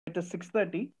it is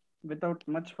 6:30. Without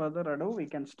much further ado, we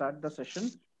can start the session.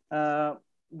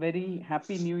 Very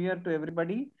happy New Year to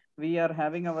everybody. We are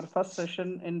having our first session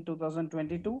in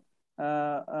 2022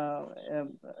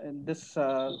 this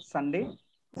Sunday,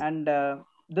 and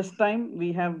this time we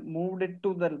have moved it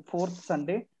to the fourth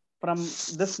Sunday. From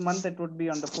this month, it would be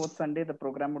on the fourth Sunday. The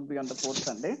program would be on the fourth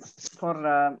Sunday. For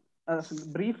a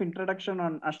brief introduction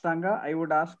on Ashtanga, I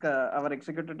would ask our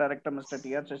Executive Director, Mr.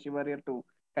 K.S.Varier, to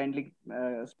kindly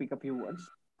speak a few words.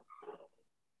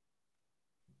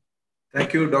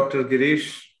 Thank you, Dr. Girish.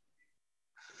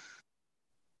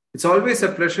 It's always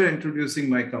a pleasure introducing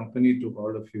my company to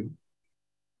all of you.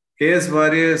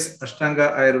 K.S.Varier's Ashtanga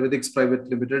Ayurvedics Private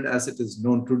Limited, as it is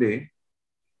known today,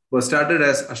 was started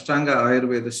as Ashtanga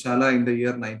Ayurveda Shala in the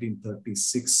year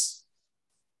 1936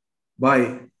 by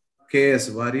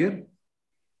K.S.Varier.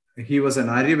 He was an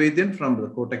Ayurvedian from the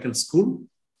Kottakkal School.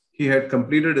 He had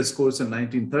completed his course in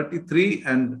 1933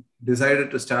 and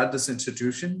decided to start this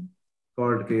institution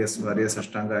called K.S.Varier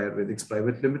Ashtanga Ayurvedics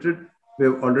Private Limited. We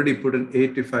have already put in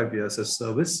 85 years of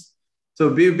service. So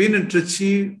we've been in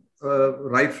Trichy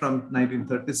right from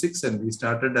 1936, and we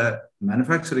started a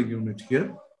manufacturing unit here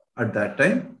at that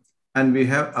time. And we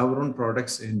have our own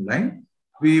products in line.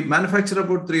 We manufacture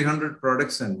about 300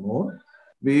 products and more.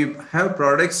 We have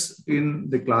products in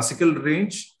the classical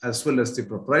range as well as the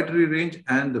proprietary range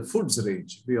and the foods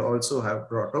range. We also have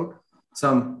brought out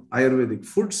some Ayurvedic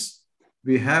foods.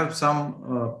 We have some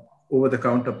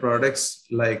over-the-counter products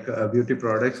like beauty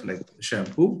products like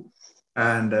shampoo.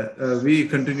 And we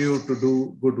continue to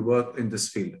do good work in this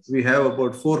field. We have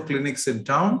about 4 clinics in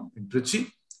town, in Trichy.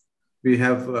 We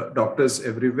have doctors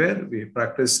everywhere. We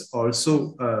practice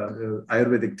also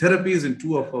Ayurvedic therapies in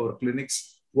 2 of our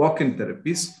clinics, walk-in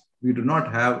therapies. We do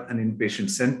not have an inpatient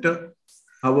center.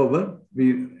 However,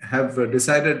 we have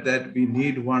decided that we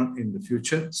need one in the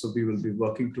future. So we will be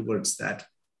working towards that.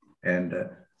 And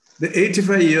the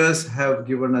 85 years have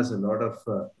given us a lot of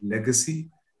legacy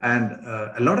and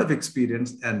a lot of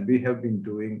experience. And we have been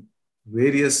doing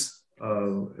various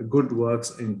good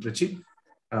works in Trichy.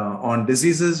 On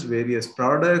diseases, various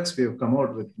products. We have come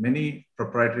out with many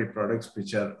proprietary products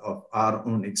which are of our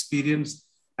own experience,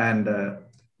 and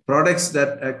products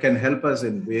that can help us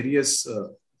in various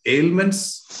ailments,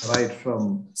 right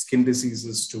from skin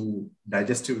diseases to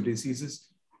digestive diseases.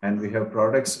 And we have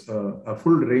products, a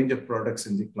full range of products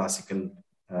in the classical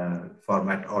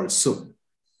format also.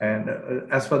 And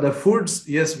as for the foods,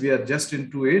 yes, we are just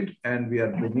into it, and we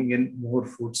are bringing in more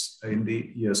foods in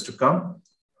the years to come.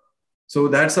 So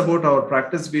that's about our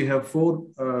practice. We have 4,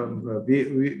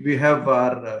 we have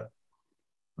our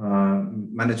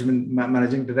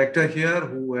managing director here,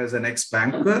 who is an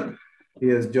ex-banker. He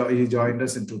joined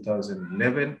us in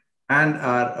 2011. And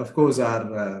of course,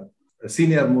 our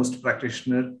senior most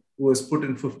practitioner, who has put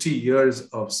in 50 years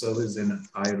of service in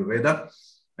Ayurveda.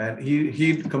 And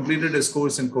he completed his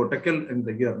course in Kottakkal in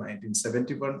the year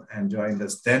 1971 and joined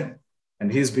us then. And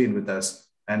he's been with us.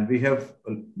 And we have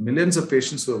millions of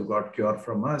patients who have got cure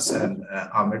from us, and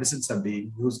our medicines are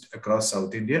being used across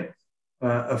South India.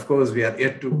 Of course, we are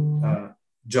yet to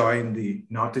join the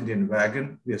North Indian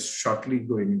wagon. We are shortly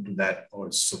going into that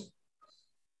also.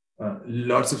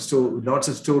 Lots of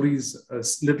stories,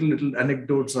 little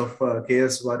anecdotes of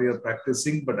K.S.Varier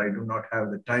practicing, but I do not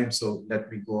have the time. So let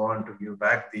me go on to give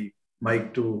back the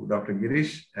mic to Dr.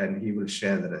 Girish, and he will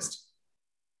share the rest.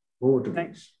 Over to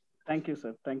Girish. Thank you,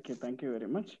 sir. Thank you very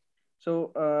much.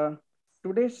 So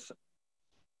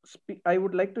I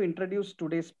would like to introduce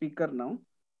today's speaker now.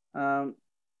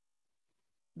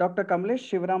 Dr. Kamlesh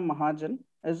Shivaram Mahajan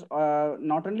is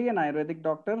not only an Ayurvedic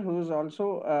doctor, who is also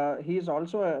he is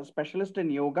also a specialist in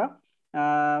yoga.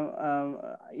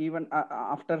 Even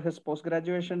after his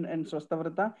post-graduation in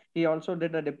Swasthavritta, he also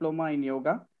did a diploma in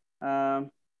yoga.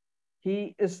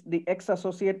 He is the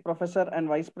ex-associate professor and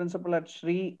vice principal at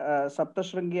Sri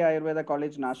Saptashringi Ayurveda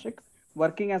College, Nashik,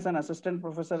 working as an assistant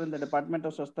professor in the Department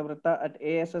of Swasthavritta at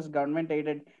A.S.S.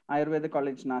 Government-aided Ayurveda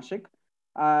College, Nashik.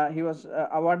 He was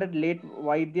awarded late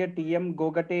Vaidya T.M.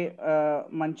 Gogate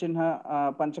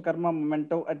Manchinha Panchakarma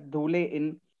Memento at Dhule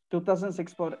in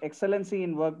 2006 for excellency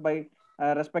in work by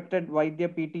respected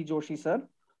Vaidya P.T. Joshi sir.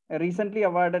 Recently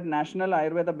awarded National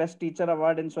Ayurveda Best Teacher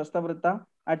Award in Swasthavritta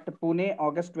at Pune,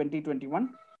 August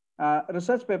 2021.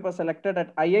 Research paper selected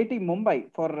at IIT Mumbai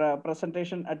for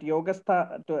presentation at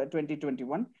Yogastha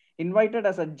 2021. Invited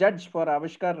as a judge for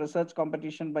Avishkar Research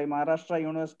Competition by Maharashtra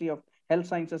University of Health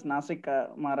Sciences, Nashik,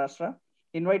 Maharashtra.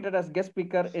 Invited as guest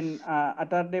speaker in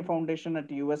Attarde Foundation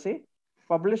at USA.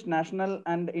 Published national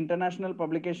and international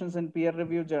publications in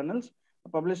peer-reviewed journals.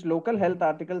 Published local health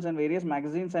articles in various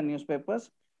magazines and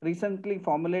newspapers. recently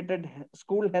formulated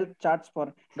school health charts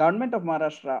for Government of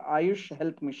Maharashtra Ayush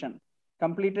Health Mission,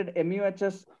 completed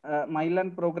MUHS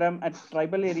Milan program at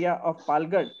tribal area of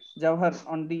Palgad, Jawhar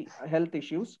on the health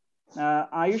issues.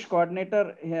 Ayush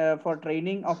coordinator for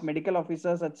training of medical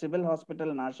officers at Civil Hospital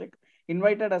Nashik,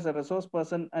 invited as a resource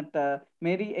person at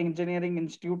Mary Engineering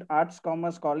Institute Arts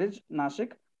Commerce College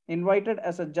Nashik, invited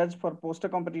as a judge for poster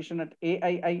competition at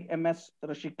A.I.M.S.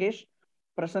 Rishikesh,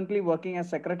 presently working as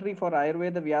secretary for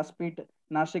Ayurveda Vyaspeeth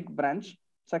Nashik branch,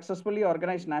 successfully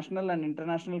organized national and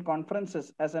international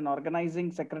conferences as an organizing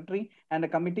secretary and a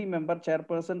committee member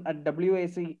chairperson at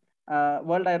WAC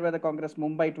World Ayurveda Congress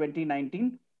Mumbai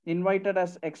 2019, invited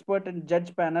as expert in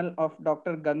judge panel of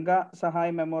Dr. Ganga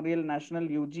Sahai Memorial National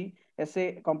UG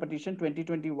Essay Competition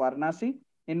 2020 Varanasi,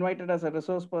 invited as a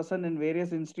resource person in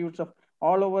various institutes of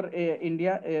all over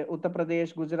India, Uttar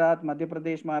Pradesh, Gujarat, Madhya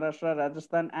Pradesh, Maharashtra,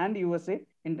 Rajasthan, and USA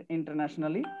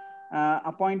internationally.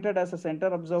 Appointed as a center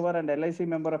observer and LIC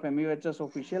member of MUHS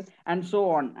official, and so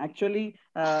on. Actually,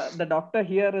 the doctor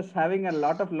here is having a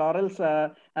lot of laurels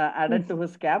added to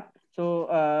his cap. So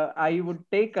I would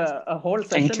take a whole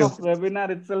Thank session you. of webinar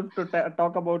itself to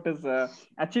talk about his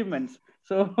achievements.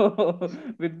 So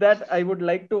with that, I would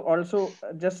like to also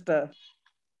just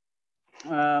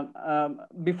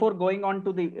before going on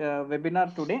to the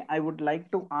webinar today, I would like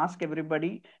to ask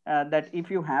everybody that if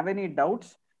you have any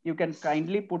doubts, you can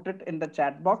kindly put it in the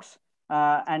chat box.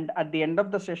 And at the end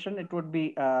of the session, it would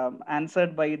be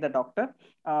answered by the doctor.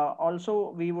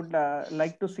 Also, we would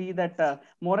like to see that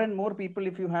more and more people,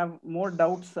 if you have more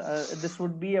doubts, this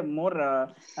would be a more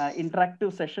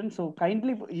interactive session. So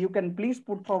kindly, you can please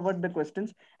put forward the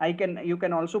questions. You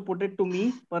can also put it to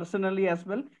me personally as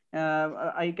well.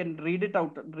 I can read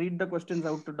the questions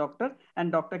out to doctor,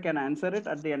 and doctor can answer it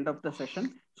at the end of the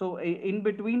session. So in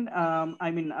between,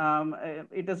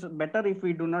 it is better if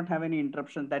we do not have any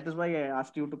interruption. That is why I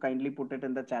asked you to kindly put it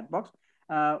in the chat box.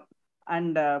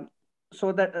 And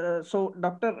so that, so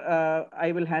doctor,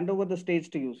 I will hand over the stage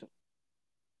to you, sir.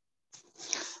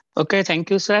 Okay, thank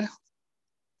you, sir.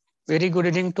 Very good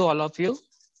evening to all of you.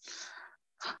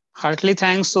 Heartily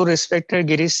thanks to respected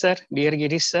Girish sir, dear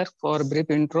Girish sir, for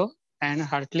brief intro, and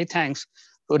heartily thanks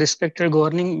to respected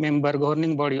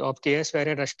governing body of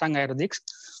K.S.Varier Ashtanga Ayurvedics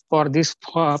for this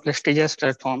prestigious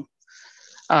platform.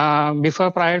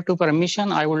 Prior to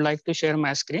permission, I would like to share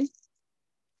my screen.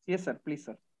 Yes, sir. Please,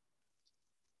 sir.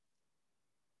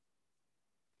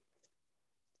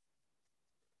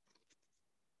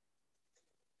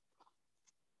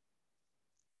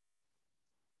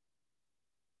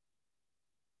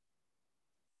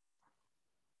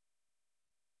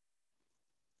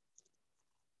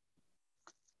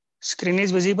 Screen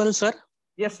is visible, sir?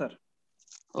 Yes, sir.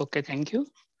 Okay, thank you.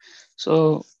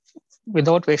 So,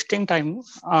 without wasting time,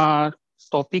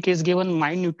 topic is given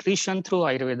mind nutrition through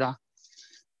Ayurveda.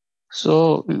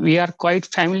 So, we are quite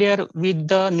familiar with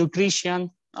the nutrition,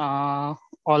 all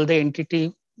the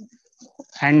entity,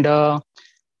 and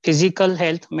physical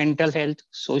health, mental health,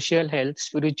 social health,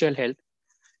 spiritual health.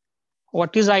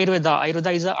 What is Ayurveda?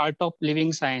 Ayurveda is the art of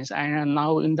living science, and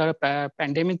now in the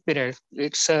pandemic period,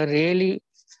 it's really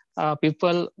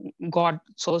people got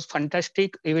so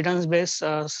fantastic evidence-based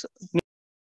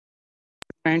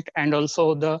and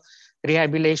also the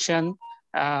rehabilitation,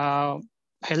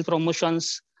 health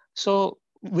promotions. So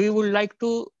we would like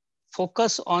to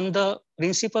focus on the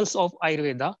principles of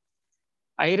Ayurveda.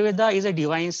 Ayurveda is a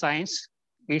divine science.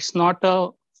 It's not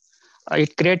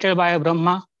it's created by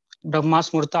Brahma, Brahma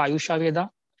Smurta Ayusha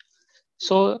Veda.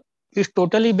 So it's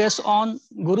totally based on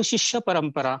Guru Shishya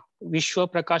Parampara.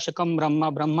 Vishwa Prakashakam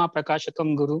Brahma, Brahma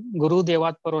Prakashakam Guru, Guru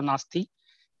Devat Paro Nasti,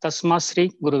 Tasma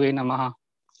Sri Guruve Namaha.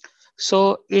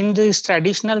 So in this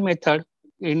traditional method,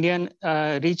 Indian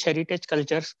rich heritage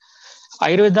cultures,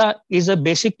 Ayurveda is a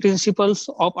basic principles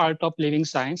of art of living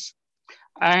science,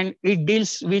 and it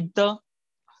deals with the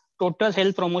total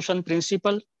health promotion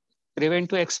principle, prevent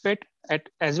to expect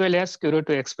as well as cure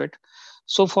to expect.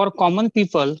 So for common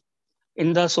people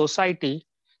in the society,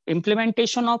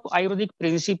 implementation of Ayurvedic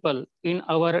principle in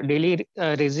our daily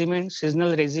regimen,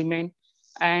 seasonal regimen,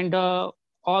 and all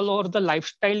over the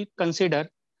lifestyle consider,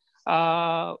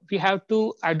 we have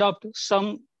to adopt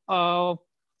some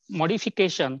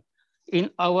modification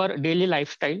in our daily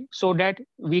lifestyle so that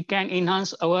we can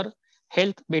enhance our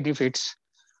health benefits.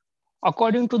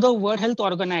 According to the World Health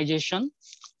Organization,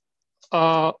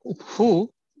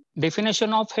 WHO,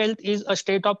 definition of health is a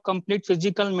state of complete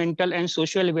physical, mental, and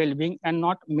social well-being, and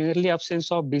not merely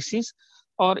absence of disease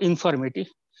or infirmity.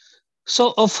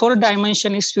 So a fourth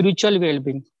dimension is spiritual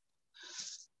well-being.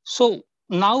 So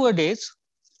nowadays,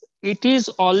 It is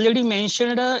already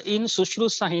mentioned in Sushrut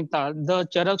Samhita, the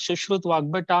Charak Sushrut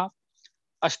Vagbata,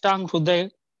 Ashtang Hruday.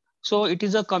 So it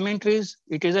is a commentaries,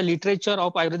 it is a literature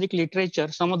of Ayurvedic literature,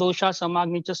 Samadosha,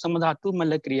 Samagnicha, Samadhatu,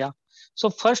 Malakriya.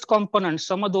 So first component,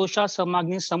 Samadosha,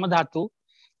 Samagni, Samadhatu,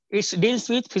 it deals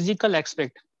with physical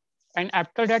aspect. And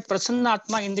after that, Prasanna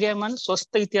Atma Indriya Man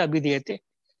Swastha iti abhidhyate.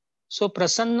 So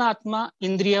Prasanna Atma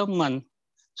Indriya Man.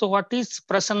 So what is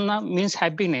Prasanna means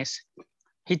happiness.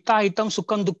 Hita hitam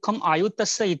sukham dukkham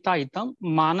ayutasya hita hitam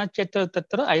manacheta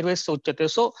tatra ayurveda uchyate.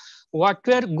 So what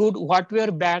were good, what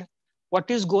were bad, what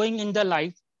is going in the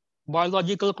life,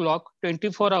 biological clock,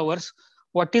 24 hours,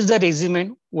 what is the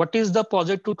regimen, what is the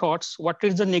positive thoughts, what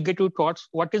is the negative thoughts,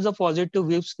 what is the positive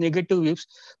views, negative views.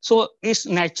 So it's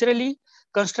naturally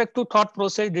constructive thought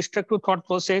process, destructive thought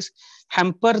process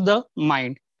hamper the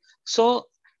mind. So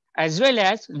as well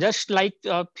as just like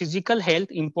physical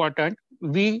health important,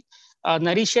 we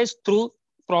nourishes through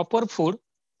proper food,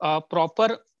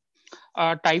 proper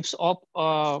types of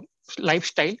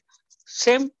lifestyle.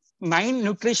 Same mind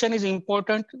nutrition is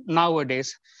important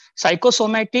nowadays.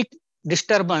 Psychosomatic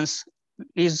disturbance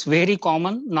is very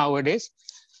common nowadays.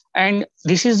 And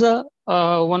this is a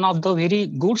one of the very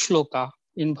good shloka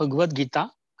in Bhagavad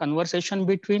Gita, conversation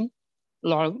between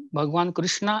Lord Bhagwan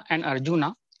Krishna and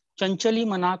Arjuna. Chanchali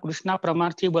mana Krishna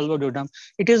pramarthi balvododam.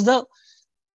 It is the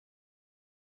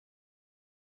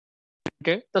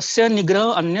तस्य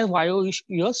निग्रह अन्य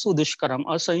वायो सुदुष्करम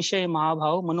असंशय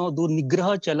महाभाव मनो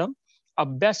दुर्निग्रह चलम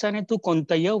अभ्यासाने तू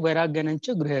कोणतय वैराग्यानंच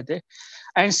गृह्यते.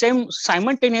 And same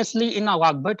simultaneously in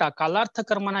Vagbhata, kalartha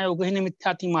karmana yoga hi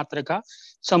nimityati matraka,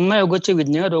 samma yogache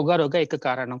vidnya roga roga eka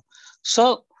karanam.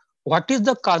 So what is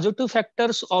the causative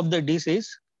factors of the disease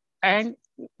and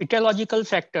etiological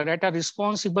factor that are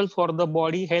responsible for the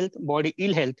body health, body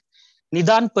ill health?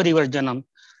 Nidan parivarjanam.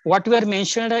 What were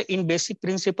mentioned in basic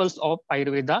principles of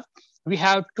Ayurveda, we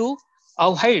have to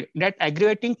avoid that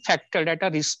aggravating factor that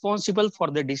are responsible for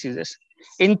the diseases.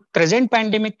 In present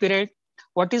pandemic period,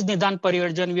 what is Nidan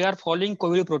Parivarjan? We are following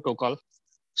COVID protocol,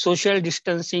 social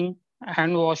distancing,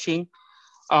 hand washing,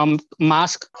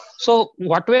 mask. So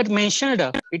what were mentioned,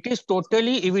 it is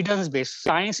totally evidence-based.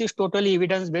 Science is totally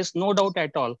evidence-based, no doubt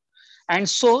at all. And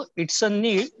so it's a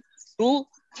need to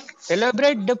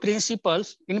elaborate the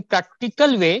principles in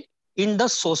practical way in the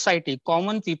society,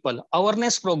 common people,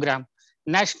 awareness program.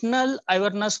 National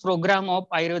awareness program of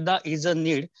Ayurveda is a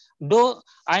need. Though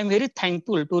I am very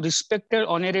thankful to respected,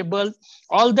 honorable,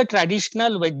 all the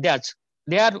traditional Vaidyas.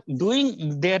 They are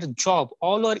doing their job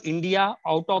all over India,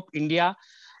 out of India,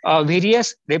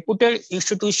 various reputed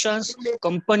institutions,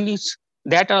 companies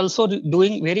that are also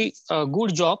doing very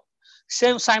good job.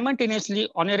 Simultaneously,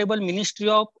 Honorable Ministry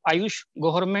of Ayush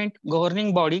government,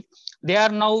 governing body, they are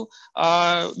now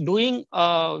doing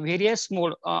various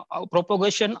mode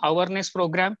propagation awareness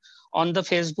program on the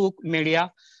Facebook media.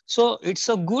 So it's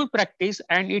a good practice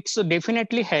and it's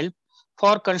definitely help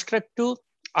for constructive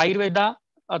Ayurveda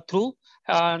through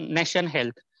nation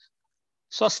health.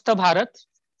 Swastha Bharat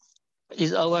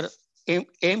is our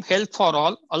aim health for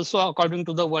all, also according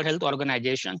to the World Health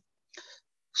Organization.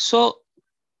 So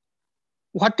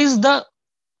what is the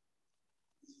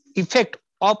effect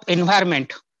of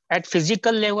environment at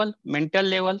physical level, mental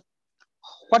level?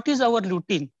 What is our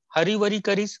routine? Hari Vari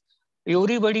Karis,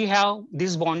 everybody have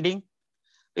this bonding.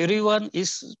 Everyone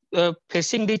is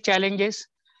facing the challenges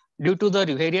due to the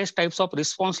various types of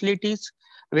responsibilities,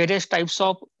 various types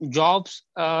of jobs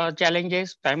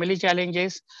challenges, family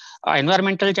challenges,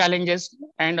 environmental challenges,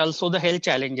 and also the health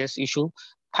challenges issue.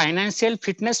 Financial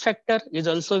fitness factor is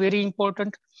also very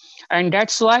important. And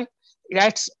that's why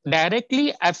that's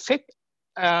directly affect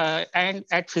and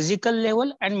at physical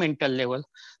level and mental level.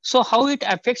 So how it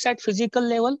affects at physical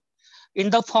level? In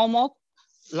the form of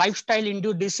lifestyle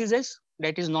induced diseases,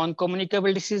 that is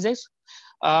non-communicable diseases,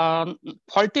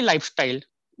 faulty lifestyle,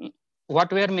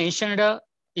 what were mentioned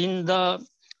in the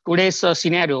today's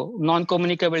scenario,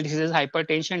 non-communicable diseases,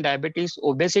 hypertension, diabetes,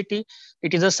 obesity,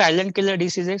 it is a silent killer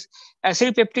diseases,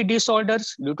 acid peptic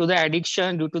disorders due to the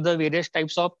addiction, due to the various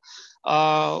types of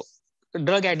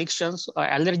drug addictions,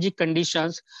 allergic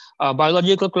conditions,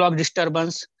 biological clock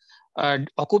disturbance,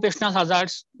 occupational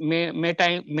hazards, many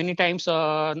times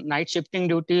night shifting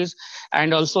duties,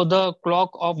 and also the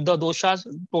clock of the doshas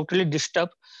totally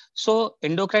disturbed. So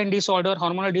endocrine disorder,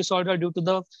 hormonal disorder due to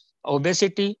the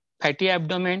obesity, fatty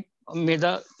abdomen,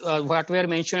 what were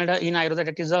mentioned in Ayurveda,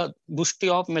 that is a dushti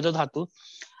of medodhatu.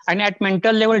 And at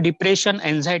mental level, depression,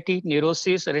 anxiety,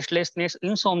 neurosis, restlessness,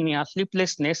 insomnia,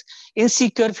 sleeplessness,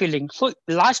 insecure feeling. So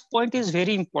last point is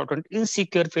very important,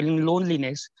 insecure feeling,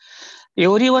 loneliness.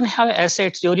 Everyone have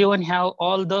assets, everyone have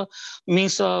all the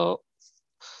means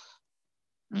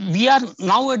we are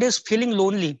nowadays feeling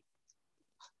lonely.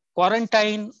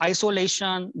 Quarantine,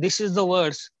 isolation, this is the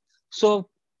words. So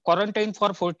quarantine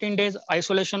for 14 days,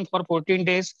 isolation for 14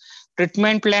 days,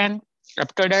 treatment plan.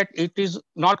 After that, it is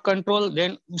not controlled,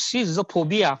 then sees the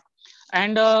phobia.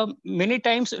 And many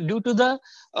times due to the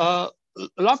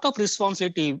lot of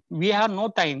responsibility, we have no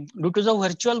time. Due to the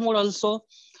virtual mode also,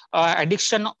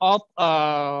 addiction of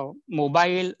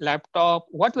mobile, laptop,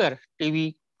 whatever,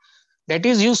 TV, that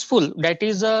is useful, that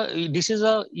is a, this is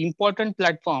a important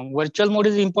platform. Virtual mode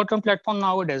is important platform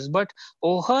nowadays, but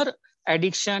over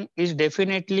addiction is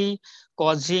definitely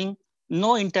causing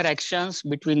no interactions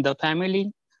between the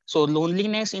family. So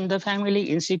loneliness in the family,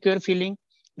 insecure feeling,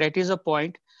 that is a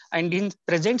point. And in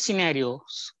present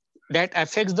scenarios that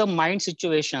affects the mind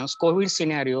situations, COVID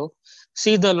scenario,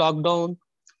 see the lockdown,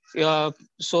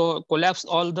 so collapse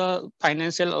all the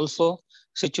financial also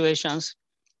situations.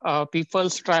 People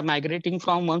try migrating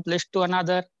from one place to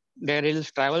another. There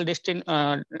is travel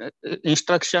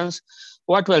instructions,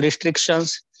 what were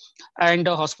restrictions, and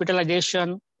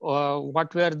hospitalization,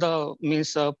 what were the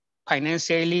means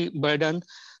financially burden.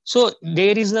 So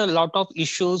there is a lot of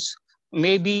issues.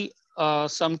 Maybe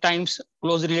sometimes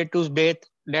close relatives death,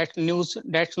 that news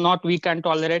that's not we can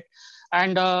tolerate,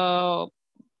 and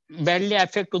badly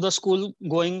affect to the school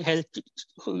going health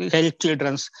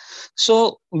children's.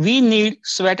 So we need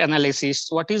sweat analysis.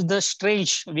 What is the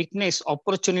strength, weakness,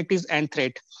 opportunities, and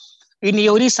threat? In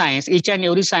every science, each and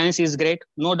every science is great,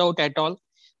 no doubt at all.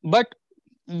 But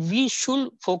we should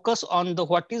focus on the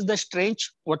what is the strength,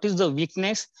 what is the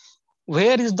weakness,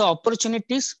 where is the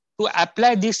opportunities to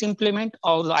apply this implement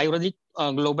of the Ayurvedic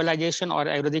globalization or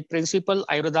Ayurvedic principle,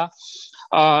 Ayurveda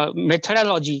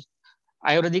methodology,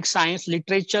 Ayurvedic science,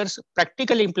 literatures,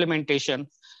 practical implementation,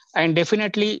 and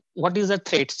definitely what is the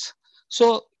threats.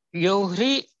 So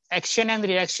every action and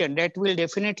reaction that will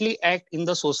definitely act in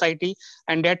the society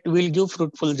and that will give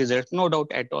fruitful result, no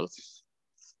doubt at all.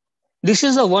 This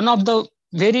is one of the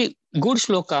very good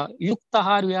shloka.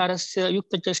 Yuktahar viharasya,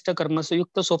 yukta cheshta karmasya,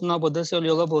 yukta swapna bodhasya,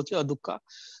 yoga bhavati adukka.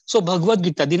 So Bhagavad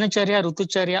Gita, dinacharya,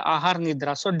 rutucharya, ahar,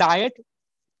 nidra. So diet,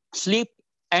 sleep,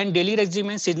 and daily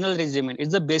regimen, seasonal regimen is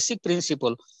the basic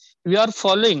principle. We are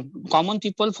following, common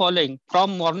people following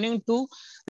from morning to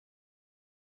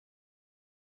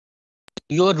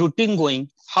your routine going,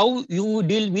 how you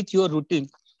deal with your routine.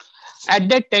 At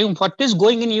that time, what is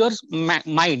going in your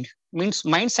mind, means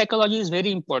mind psychology is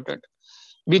very important.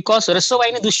 Because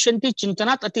Rasavaini Dushyanti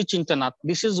Chintanat Ati Chintanat.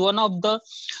 This is one of the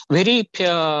very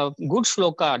good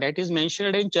shloka that is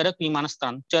mentioned in Charak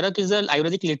Vimanastan. Charak is an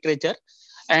Ayurvedic literature,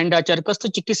 and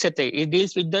Charakastha Chikisyate, it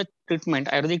deals with the treatment,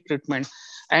 Ayurvedic treatment.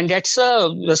 And that's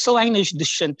Rasavaini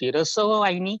Dushyanti.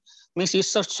 Rasavaini means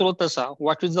it's a srotasa.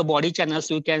 What is the body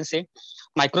channels, you can say,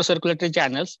 microcirculatory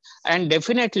channels. And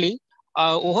definitely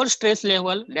over stress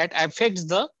level that affects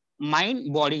the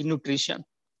mind body nutrition.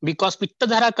 Because pitta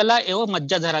dhara kala eva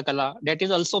majja dhara kala, that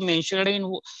is also mentioned in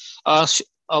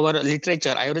our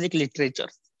literature, Ayurvedic literature.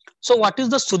 So what is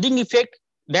the soothing effect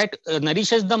that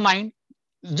nourishes the mind?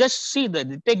 Just see that,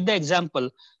 take the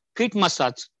example, feet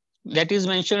massage, that is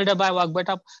mentioned by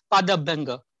Vagbata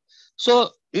Padabhanga. So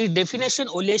its definition,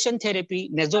 oleation therapy,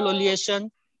 nasal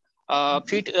oleation,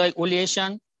 feet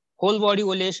oleation, whole body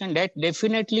oleation, that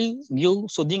definitely give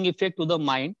soothing effect to the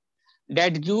mind,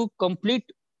 that give complete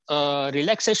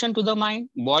relaxation to the mind,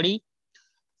 body,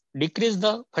 decrease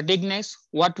the fatigueness,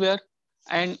 whatever,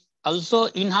 and also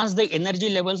enhance the energy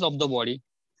levels of the body.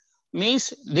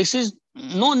 Means this is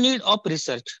no need of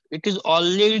research. It is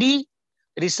already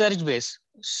research based.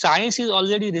 Science is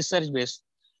already research based.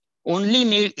 Only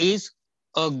need is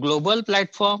a global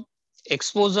platform,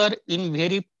 exposure in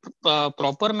very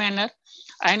proper manner,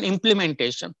 and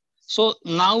implementation. So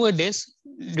nowadays,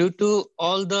 due to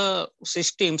all the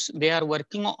systems, they are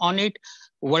working on it.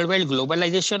 Worldwide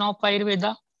globalization of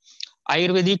Ayurveda,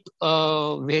 Ayurvedic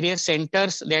various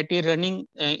centers that is running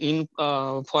in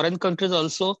foreign countries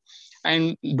also,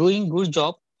 and doing good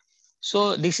job.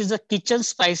 So this is the kitchen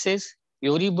spices.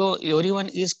 Everyone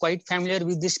is quite familiar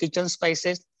with this kitchen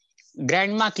spices.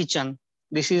 Grandma kitchen.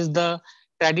 This is the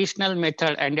traditional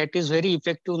method, and that is very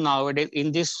effective nowadays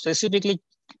in this specifically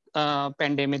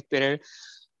pandemic period.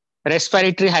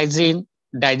 Respiratory hygiene,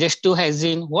 digestive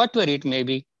hygiene, whatever it may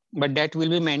be, but that will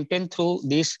be maintained through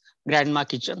this grandma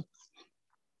kitchen.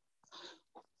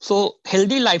 So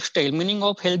healthy lifestyle, meaning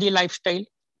of healthy lifestyle,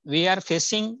 we are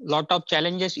facing lot of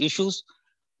challenges, issues,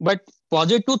 but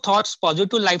positive thoughts,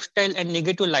 positive lifestyle, and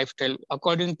negative lifestyle,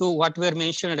 according to what we are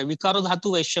mentioned, vikaro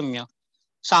dhatu vaishamya,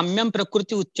 samyam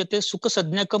prakriti uchyate, sukha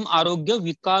sadnyakam arogya,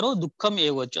 vikaro dukkham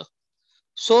evacha.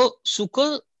 So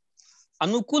sukha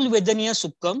anukul vedaniya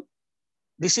sukham,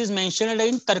 This is mentioned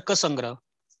in Tarka Sangra.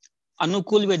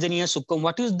 Anukul Vedaniya Sukham.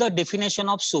 What is the definition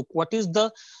of Sukh? What is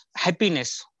the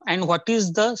happiness? And what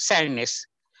is the sadness?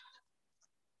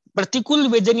 Pratikul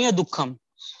Vedaniya Dukkham.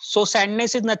 So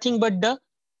sadness is nothing but the,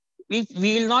 we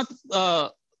will not,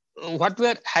 what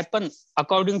will happen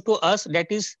according to us, that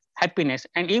is happiness.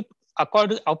 And if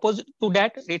according opposite to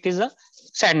that, it is a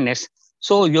sadness.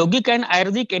 So yogic and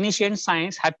Ayurvedic ancient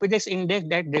science happiness index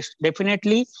that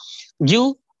definitely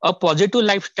give a positive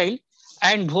lifestyle,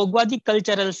 and Bhogwadi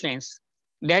cultural sense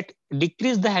that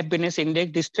decrease the happiness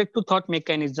index, destructive thought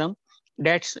mechanism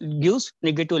that gives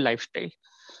negative lifestyle.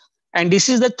 And this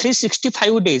is the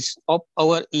 365 days of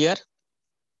our year.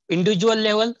 Individual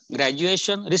level,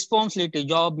 graduation, responsibility,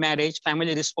 job, marriage,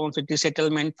 family responsibility,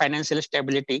 settlement, financial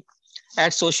stability.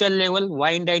 At social level,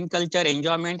 wine, dine culture,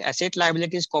 enjoyment, asset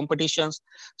liabilities, competitions.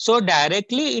 So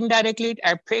directly, indirectly, it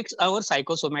affects our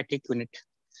psychosomatic unit.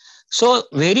 So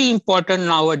very important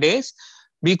nowadays,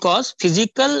 because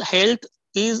physical health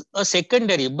is a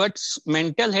secondary, but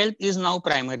mental health is now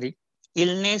primary.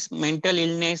 Illness, mental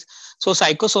illness. So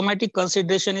psychosomatic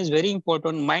consideration is very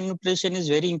important. Mind nutrition is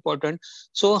very important.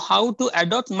 So how to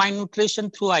adopt mind nutrition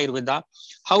through Ayurveda,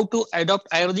 how to adopt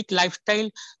Ayurvedic lifestyle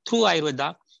through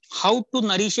Ayurveda, how to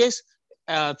nourishes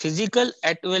physical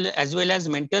as well as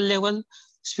mental level,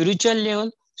 spiritual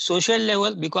level, social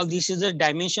level, because this is the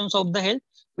dimensions of the health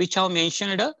which I have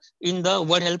mentioned in the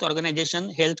World Health Organization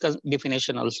health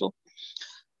definition also.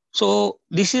 So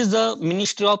this is the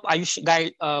Ministry of Ayush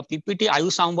guide PPT,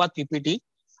 Ayush Samvad PPT.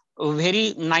 A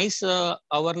very nice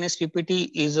awareness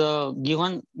PPT is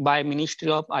given by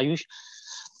Ministry of Ayush.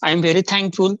 I am very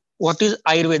thankful. What is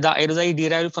Ayurveda? Ayurveda is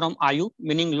derived from Ayu,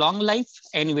 meaning long life,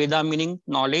 and Veda meaning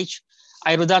knowledge.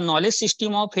 Ayurveda knowledge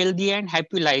system of healthy and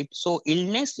happy life. So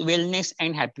illness, wellness,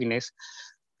 and happiness.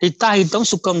 Hita hitam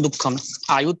sukham dukkham.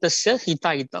 Ayutasya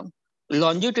hita hitam.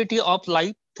 Longevity of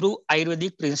life through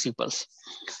Ayurvedic principles.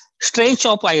 Strength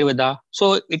of Ayurveda.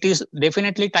 So it is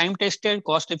definitely time tested,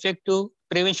 cost effective,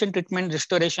 prevention, treatment,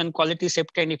 restoration, quality,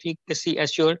 safety, and efficacy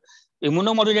assured.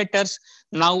 Immunomodulators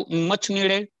now much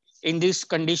needed in these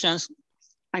conditions,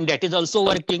 and that is also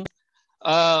working.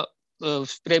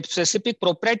 Specific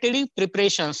proprietary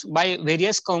preparations by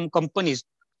various companies,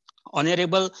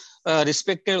 honorable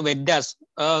respected Vedas,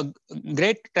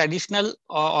 great traditional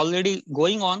already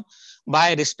going on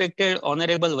by respected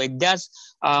honorable Vedas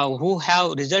who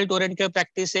have result oriented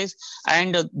practices,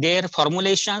 and their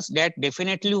formulations that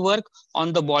definitely work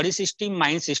on the body system,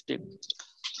 mind system.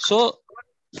 So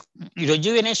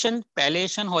rejuvenation,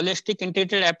 palliation, holistic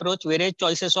integrated approach, various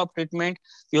choices of treatment,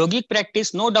 yogic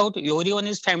practice, no doubt everyone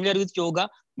is familiar with yoga,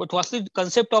 but what's the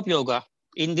concept of yoga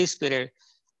in this period?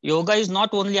 Yoga is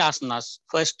not only asanas.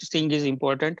 First thing is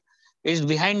important, is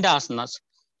behind the asanas.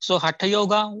 So Hatha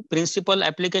Yoga, principal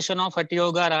application of Hatha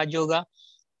Yoga, Raj Yoga,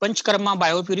 Panchkarma,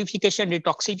 biopurification,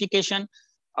 detoxification,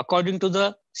 according to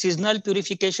the seasonal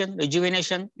purification,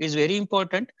 rejuvenation is very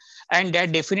important, and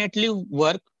that definitely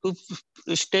work to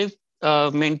stay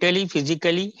mentally,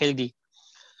 physically healthy.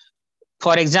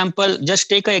 For example, just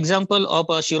take an example of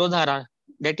a Shirodhara.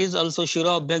 That is also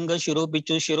Shiro Abhyanga, Shiro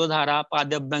Pichu, Shirodhara,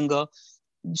 Padabhyanga.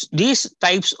 These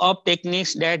types of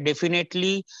techniques that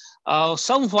definitely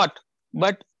somewhat,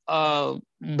 but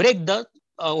break the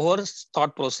whole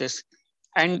thought process.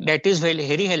 And that is very,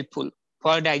 very helpful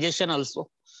for digestion also.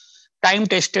 Time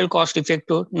tested, cost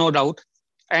effective, no doubt.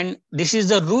 And this is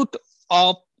the root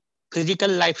of physical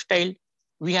lifestyle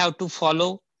we have to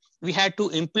follow. We have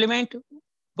to implement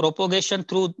propagation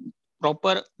through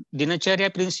proper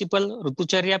Dinacharya principle,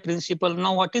 Rutucharya principle.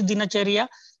 Now, what is Dinacharya?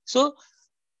 So,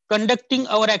 conducting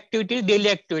our activities, daily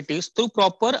activities through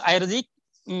proper Ayurvedic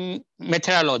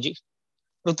methodology.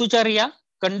 Rutucharya,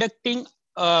 conducting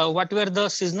what were the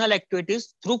seasonal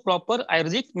activities through proper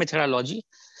Ayurvedic methodology.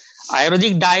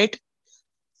 Ayurvedic diet,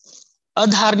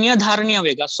 adharnya, dharnya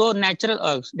vega. So natural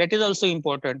herbs, that is also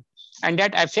important. And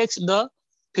that affects the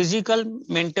physical,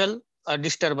 mental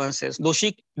disturbances,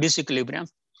 doshik disequilibrium.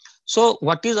 So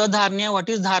what is adharnya? What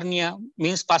is dharnya?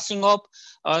 Means passing of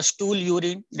stool,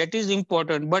 urine. That is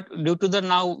important. But due to the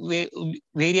now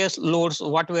various loads,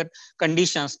 what were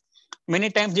conditions, many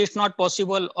times it's not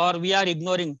possible, or we are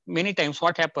ignoring many times.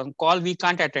 What happens? Call we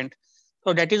can't attend.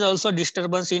 So that is also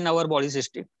disturbance in our body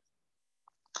system.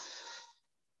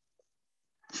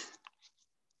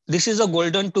 This is a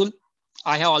golden tool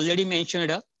I have already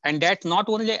mentioned, and that not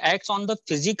only acts on the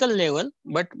physical level,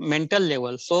 but mental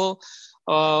level. So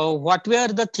what were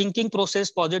the thinking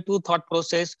process, positive thought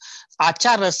process,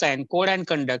 achar rasayan, code and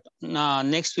conduct.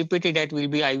 Next PPT that will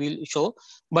be I will show.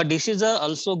 But this is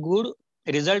also good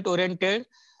result oriented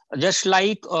Just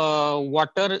like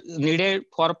water needed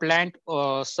for plant,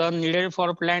 sun needed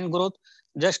for plant growth,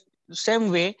 just same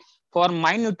way for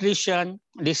mind nutrition,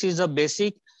 this is a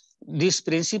basic, this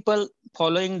principle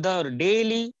following the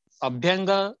daily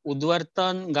abhyanga,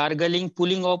 udvartan, gargling,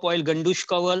 pulling of oil, gandush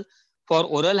kaval for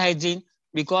oral hygiene,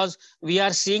 because we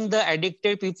are seeing the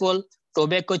addicted people,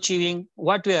 tobacco chewing,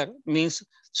 what were means.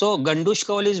 So gandush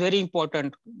kaval is very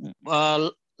important.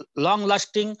 Long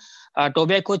lasting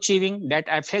tobacco chewing that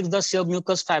affects the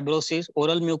submucous fibrosis,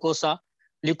 oral mucosa,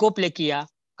 leukoplakia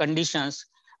conditions,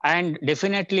 and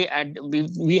definitely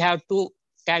we have to,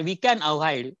 we can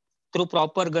avoid through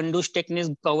proper gandush techniques,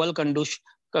 kaval gandush,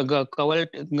 kaval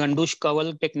gandush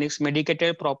kaval techniques,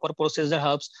 medicated proper procedure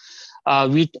herbs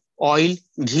with oil,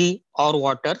 ghee, or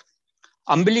water.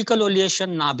 Umbilical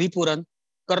oleation, nabhi puran,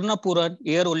 karna puran,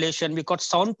 air oleation, because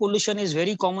sound pollution is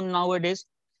very common nowadays.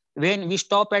 When we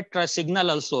stop at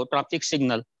signal also, traffic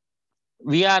signal,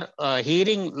 we are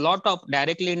hearing lot of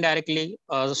directly, indirectly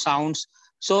sounds.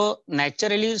 So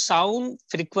naturally sound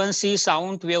frequency,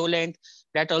 sound wavelength,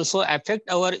 that also affect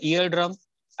our eardrum,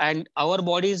 and our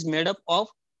body is made up of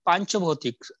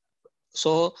panchabhotik.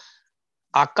 So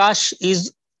Akash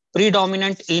is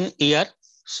predominant in air.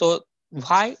 So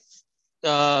why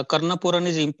Karnapuran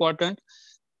is important?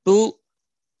 To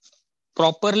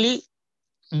properly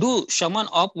do shaman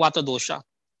of Vata dosha.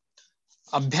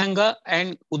 Abhyanga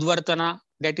and Udvartana,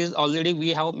 that is already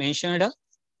we have mentioned a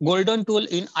golden tool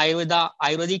in Ayurveda,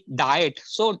 Ayurvedic diet.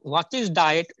 So what is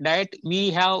diet? Diet,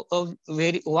 we have a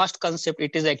very vast concept.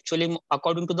 It is actually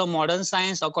according to the modern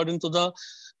science, according to the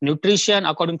nutrition,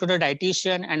 according to the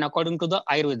dietitian, and according to the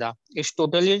Ayurveda. It's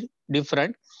totally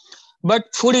different.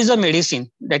 But food is a medicine.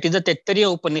 That is the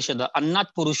Taittiriya Upanishad, Annat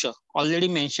Purusha, already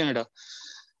mentioned.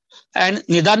 And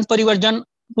Nidan Parivarjan,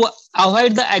 to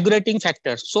avoid the aggravating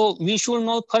factors. So we should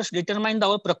know first determine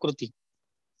our Prakriti.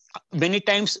 Many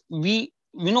times we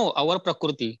know our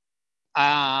Prakriti.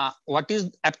 What is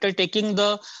after taking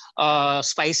the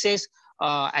spices,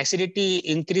 acidity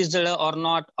increased or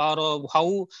not, or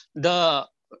how the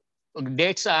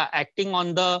dates are acting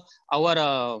on the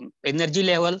our energy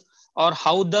level, or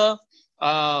how the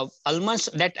almonds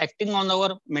that acting on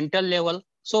our mental level.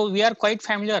 So we are quite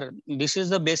familiar. This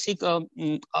is the basic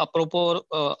apropos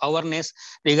awareness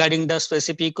regarding the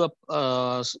specific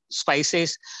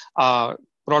spices,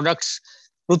 products.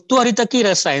 Ruttu Haritaki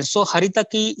Rasayan. So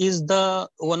Haritaki is the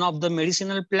one of the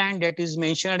medicinal plant that is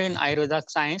mentioned in Ayurvedic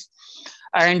science.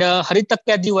 And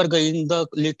Haritakyadi Varga in the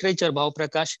literature, Bhav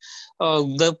Prakash,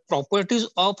 the properties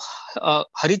of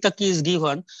Haritaki is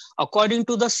given according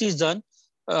to the season.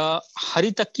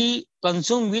 Haritaki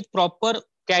consumed with proper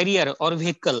carrier or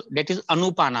vehicle, that is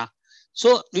Anupana.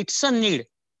 So it's a need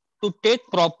to take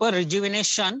proper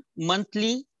rejuvenation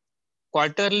monthly,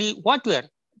 quarterly, what were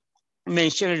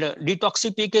mentioned,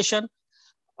 detoxification,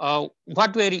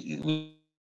 what were.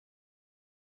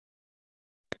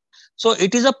 So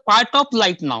it is a part of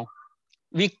life now.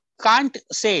 We can't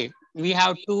say we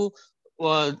have to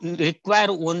require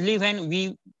only when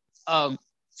we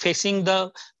facing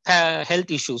the health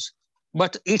issues,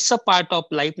 but it's a part of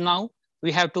life now.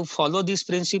 We have to follow this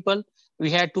principle. We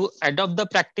have to adopt the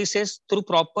practices through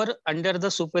proper under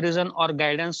the supervision or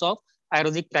guidance of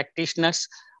Ayurvedic practitioners,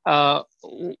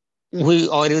 we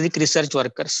Ayurvedic research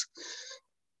workers.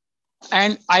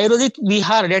 And Ayurvedic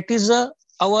Vihar, that is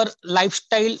our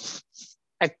lifestyle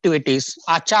activities,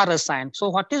 Achar Rasayan. So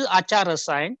what is Achar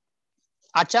Rasayan?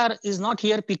 Achar is not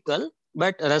here pickle,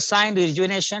 but Rasayan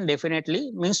rejuvenation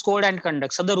definitely means code and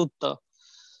conduct, Sadarutta.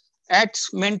 At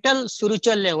mental,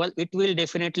 spiritual level, it will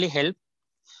definitely help.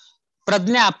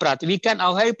 Pradnyaprat, we can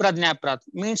avoid Pradnyaprat,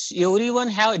 means everyone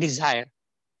have desire.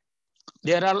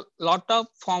 There are a lot of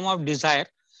form of desire,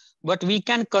 but we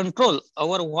can control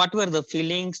our what were the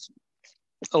feelings,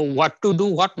 what to do,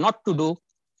 what not to do,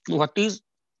 what is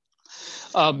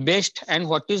best and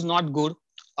what is not good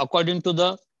according to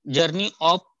the journey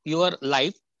of your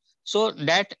life, so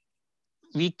that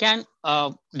we can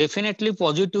definitely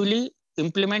positively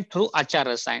implement through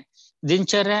Achara sign.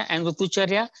 Dincharya and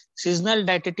Rutucharya, seasonal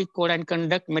dietetic code and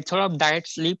conduct, method of diet,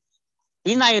 sleep.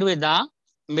 In Ayurveda,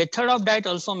 method of diet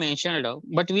also mentioned,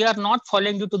 but we are not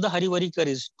following due to the Harivari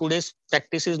curries. Today's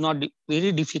practice is not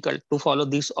very difficult to follow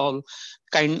these all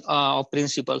kind of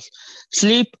principles.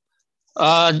 Sleep,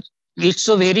 it's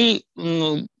a very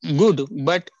good,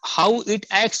 but how it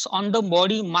acts on the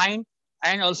body, mind,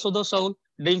 and also the soul.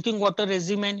 Drinking water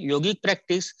regimen, yogic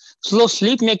practice, slow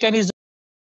sleep mechanism,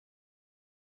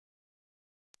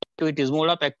 activities, mode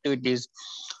of activities,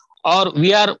 or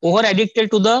we are over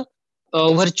addicted to the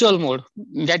virtual mode.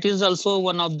 That is also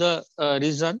one of the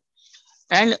reason.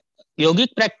 And Yogic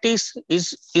practice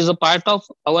is a part of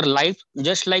our life,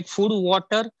 just like food,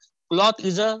 water, cloth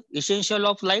is a essential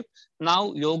of life.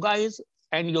 Now yoga is,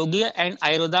 and yogi and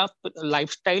Ayurveda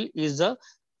lifestyle is a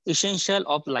essential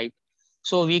of life.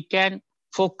 So we can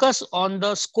focus on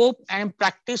the scope and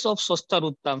practice of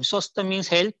Swasthavritta. Swastha means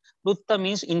health, Rutta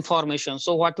means information.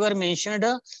 So what were mentioned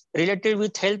related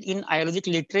with health in Ayurvedic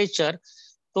literature.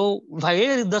 So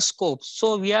where is the scope?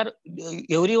 So we are,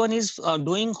 everyone is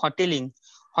doing hoteling.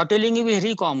 Hoteling is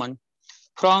very common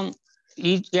from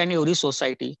each and every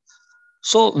society.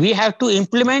 So we have to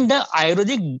implement the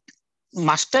Ayurvedic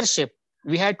mastership.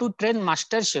 We have to train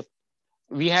mastership.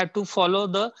 We have to follow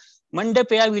the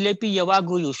Mandapaya Vilepi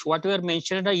Yavaguyush, what were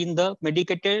mentioned in the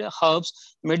medicated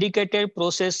herbs, medicated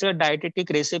processed dietetic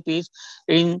recipes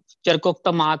in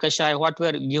Charkokta Mahakashaya, what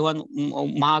were given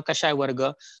Mahakashaya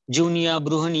Varga, Junior,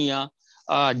 Bruhaniya,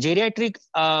 geriatric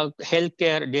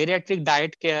healthcare, geriatric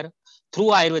diet care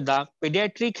through Ayurveda,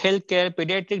 pediatric healthcare,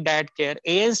 pediatric diet care,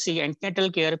 ANC, antenatal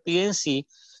care, PNC.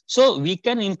 So we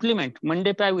can implement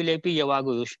Mandapaya Vilepi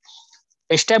Yavaguyush.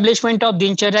 Establishment of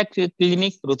Dincharya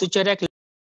clinic, Rutucharya clinic,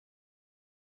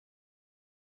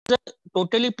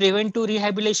 totally preventive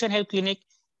rehabilitation health clinic.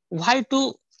 Why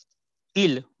to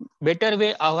heal? Better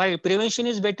way, avoid. Prevention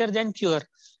is better than cure.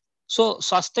 So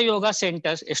Swasthya Yoga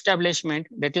centers establishment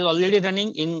that is already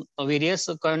running in various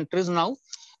countries now,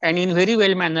 and in very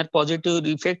well manner positive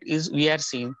effect is we are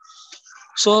seeing.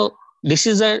 So this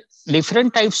is a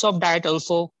different types of diet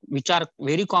also which are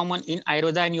very common in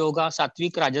Ayurveda and Yoga,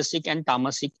 Sattvic, Rajasic and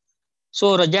Tamasic.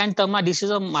 So Raja and Tama, this is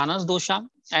a manas dosha,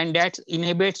 and that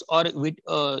inhibits or with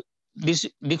this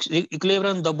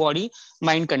equilibrium the body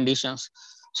mind conditions.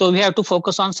 So we have to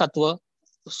focus on sattva.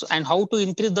 So, and how to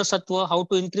increase the sattva, how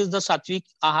to increase the sattvic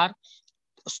ahar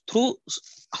through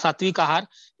sattvic ahar.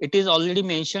 It is already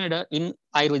mentioned in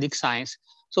Ayurvedic science.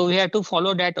 So we have to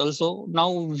follow that also.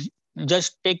 Now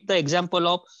just take the example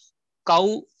of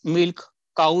cow milk,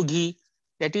 cow ghee.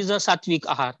 That is a sattvic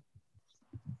ahar.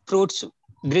 Fruits,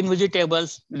 green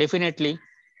vegetables, definitely.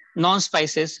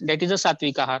 Non-spices, that is a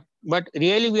sattvic ahar. But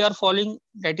really we are following,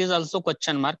 that is also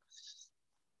question mark.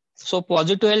 So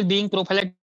positive health being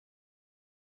prophylactic.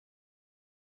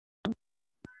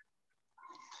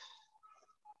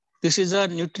 This is a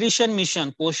nutrition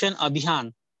mission, Poshan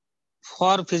Abhiyan,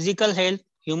 for physical health,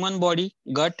 human body,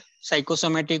 gut,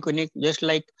 psychosomatic unit, just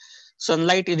like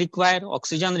sunlight require,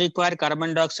 oxygen require,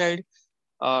 carbon dioxide,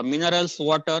 minerals,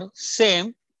 water.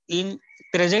 Same in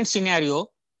present scenario,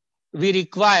 we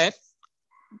require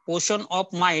portion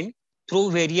of mind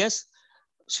through various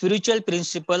spiritual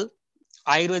principle,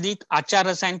 Ayurvedic Achar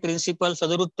Rasayan principle,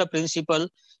 Sadharutta principle,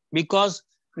 because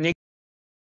negative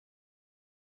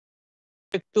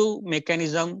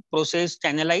mechanism process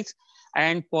channelize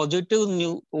and positive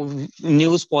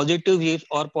news, positive views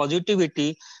or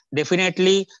positivity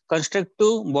definitely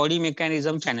constructive body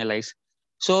mechanism channelize.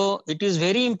 So it is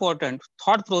very important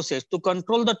thought process to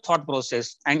control the thought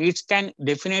process, and it can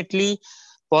definitely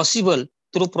possible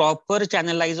through proper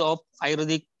channelize of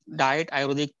Ayurvedic diet,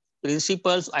 Ayurvedic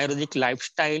principles, Ayurvedic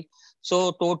lifestyle.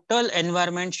 So total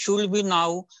environment should be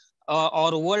now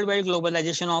or worldwide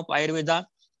globalization of Ayurveda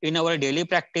in our daily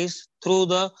practice through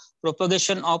the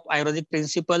propagation of Ayurvedic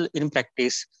principle in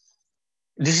practice.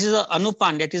 This is a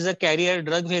Anupan, that is a carrier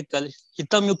drug vehicle.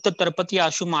 Hitam yukta tarpati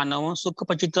ashu manav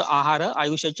sukhapachitra ahara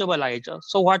ayushacha balayacha.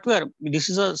 So whatever, this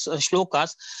is a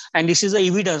shlokas, and this is a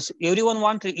evidence. Everyone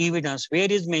wants evidence.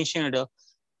 Where is mentioned?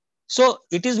 So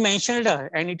it is mentioned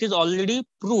and it is already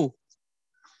proved.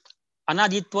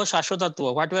 Anaditva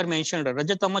shashwatatva, what were mentioned.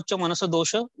 Rajatamacha manasa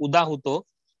dosha udahuto.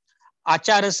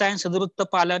 Achar Rasayan, Sadharutta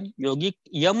Palan, Yogic,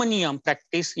 Yam Niyam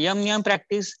practice, Yam Niyam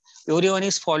practice, everyone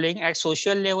is following at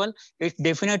social level, it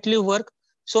definitely work.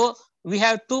 So we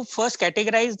have to first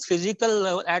categorize physical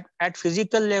level, at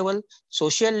physical level,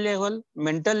 social level,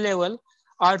 mental level,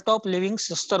 art of living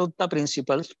Swasthavritta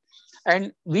principles,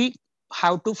 and we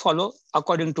have to follow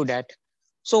according to that.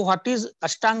 So what is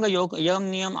Ashtanga Yoga,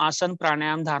 Yam Niyam, Asan,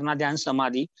 Pranayam, Dharana, Dhyan,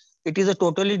 Samadhi? It is a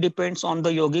totally depends on the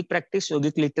yogic practice,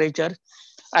 yogic literature.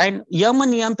 And Yama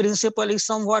Niyam principle is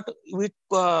somewhat with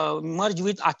merged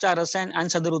with Achar Rasayan and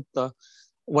Sadharutta,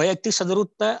 Vayaktik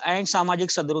Sadharutta and Samajik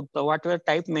Sadharutta, whatever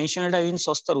type mentioned in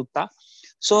Swasthavritta.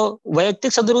 So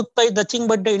Vayaktik Sadharutta is nothing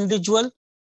but the individual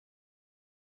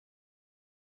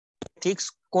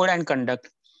ethics, code and conduct.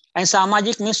 And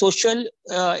Samajik means social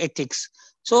ethics.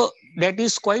 So that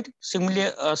is quite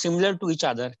similar to each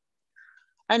other.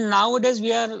 And nowadays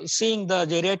we are seeing the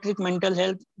geriatric mental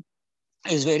health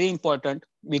is very important,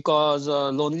 because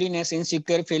loneliness,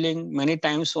 insecure feeling many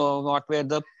times what were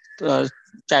the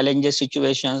challenges,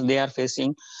 situations they are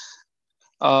facing.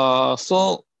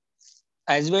 So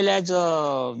as well as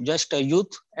just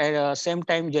youth at same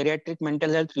time geriatric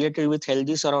mental health related with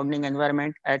healthy surrounding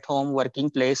environment at home, working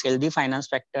place, healthy finance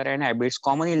factor and habits,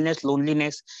 common illness,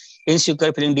 loneliness,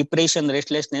 insecure feeling, depression,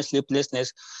 restlessness,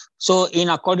 sleeplessness. So in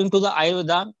according to the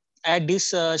Ayurveda, at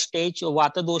this stage,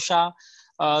 Vata dosha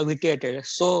vitiated.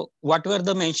 So what were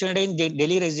the mentioned in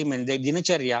daily regimen, the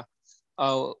dinacharya,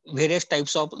 various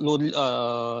types of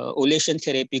ovulation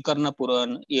therapy, karna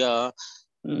puran,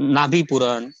 Nabhi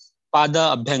Puran,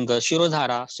 Pada Abhyanga,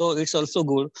 Shirodhara. So it's also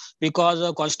good because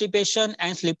constipation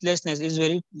and sleeplessness is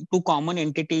very too common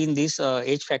entity in this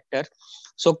age factor.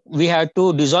 So we have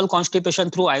to dissolve constipation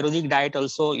through Ayurvedic diet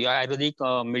also, Ayurvedic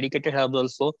medicated herbs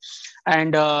also.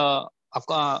 And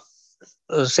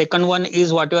second one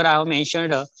is whatever I have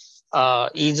mentioned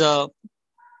is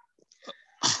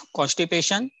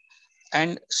constipation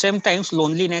and sometimes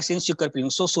loneliness in sugar cream.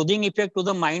 So soothing effect to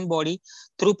the mind body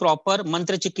through proper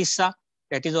mantra chikitsa,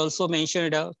 that is also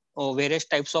mentioned, various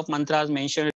types of mantras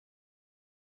mentioned.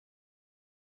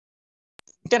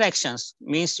 Interactions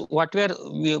means what were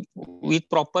with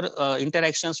proper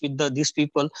interactions with these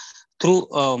people through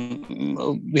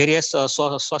various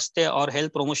swasthya or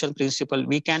health promotion principle,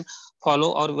 we can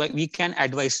follow or we can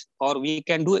advise or we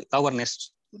can do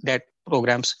awareness that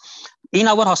programs. In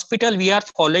our hospital, we are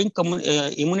following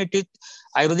immunity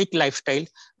Ayurvedic lifestyle.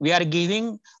 We are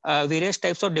giving various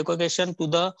types of decoction to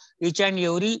the each and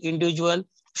every individual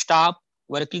staff,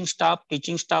 working staff,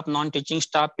 teaching staff, non-teaching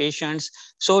staff, patients,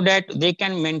 so that they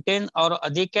can maintain or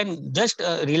they can just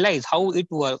realize how it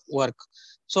work.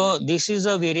 So this is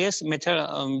a various method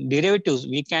derivatives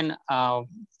we can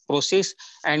process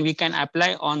and we can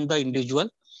apply on the individual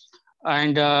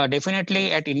and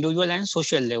definitely at individual and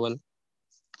social level.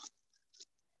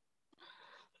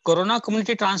 Corona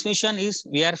community transmission is,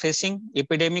 we are facing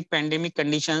epidemic, pandemic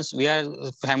conditions. We are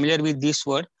familiar with this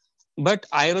word, but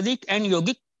Ayurvedic and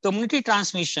yogic community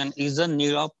transmission is a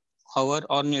need of hour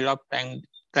or need of time.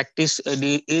 Practice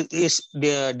is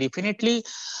definitely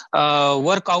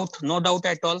work out, no doubt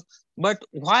at all. But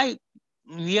why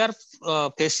we are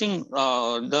facing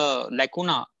the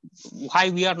lacuna,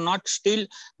 why we are not still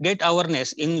get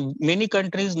awareness? In many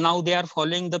countries now they are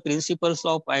following the principles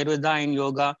of Ayurveda and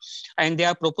yoga and they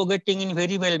are propagating in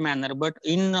very well manner, but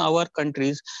in our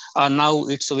countries now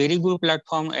it's a very good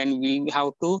platform and we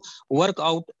have to work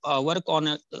on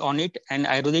it. And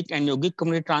Ayurvedic and yogic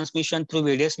community transmission through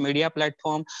various media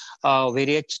platform,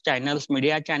 various channels,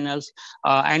 media channels,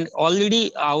 and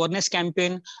already awareness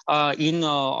campaign in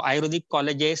Ayurvedic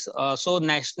colleges. So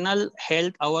national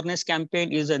health awareness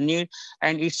campaign is a need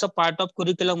and it's a part of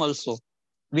curriculum also.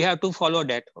 We have to follow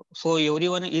that. So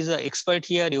everyone is an expert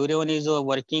here. Everyone is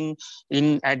working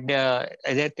in at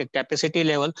their capacity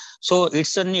level. So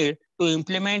it's a need to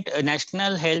implement a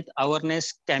national health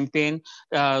awareness campaign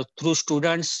through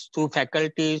students, through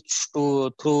faculty,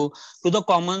 through the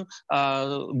common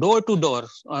door-to-door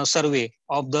survey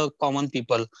of the common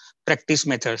people practice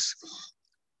methods.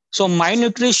 So mind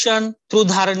nutrition through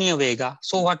Dharaniya Vega.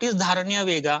 So what is Dharaniya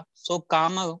Vega? So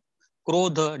Kama,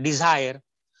 Krodha, desire,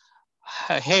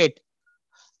 hate,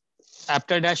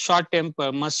 after that short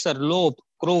temper, Matsar, Lobh,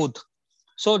 Krodh.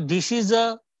 So this is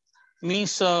a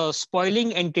means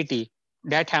spoiling entity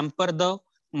that hamper the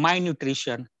mind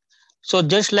nutrition. So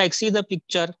just like see the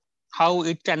picture, how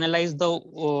it channelize the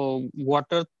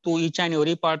water to each and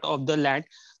every part of the land,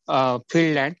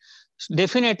 field land.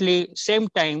 Definitely same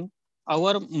time,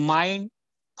 our mind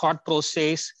thought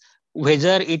process,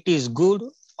 whether it is good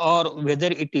or whether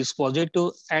it is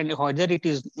positive and whether it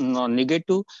is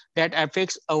negative, that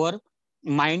affects our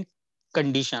mind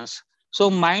conditions. So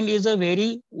mind is a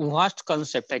very vast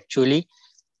concept actually.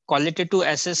 Qualitative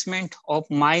assessment of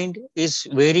mind is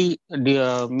very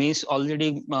means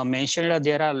already mentioned.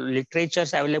 There are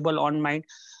literatures available on mind,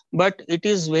 but it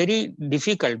is very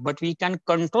difficult. But we can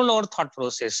control our thought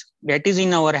process. That is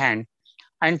in our hand.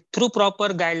 And through proper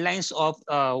guidelines of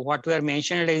what were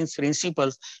mentioned in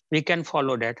principles, we can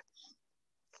follow that.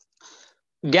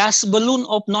 Gas balloon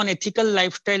of non-ethical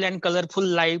lifestyle and colorful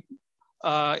life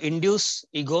induce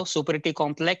ego, superiority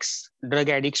complex, drug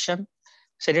addiction,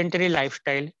 sedentary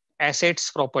lifestyle, assets,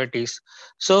 properties.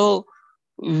 So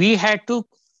we had to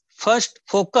first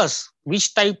focus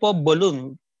which type of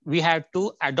balloon we have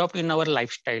to adopt in our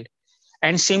lifestyle.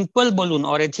 And simple balloon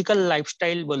or ethical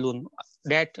lifestyle balloon,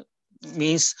 that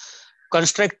means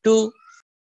constructive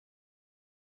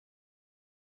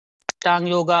Ashtanga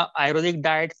yoga, Ayurvedic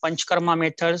diet, Panchkarma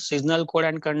method, seasonal code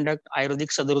and conduct, Ayurvedic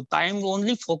Sadharutta. I am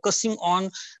only focusing on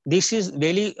this is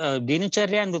daily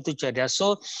Dinacharya and Ritucharya.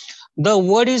 So the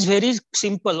word is very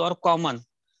simple or common.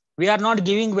 We are not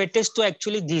giving weightage to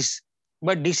actually this,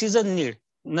 but this is a need.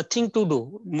 nothing to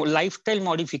do. Lifestyle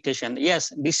modification.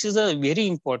 Yes, this is a very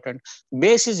important.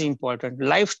 Base is important.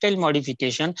 Lifestyle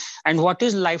modification. And what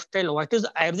is lifestyle? What is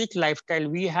Ayurvedic lifestyle?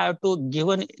 We have to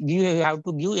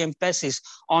give emphasis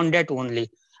on that only.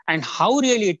 And how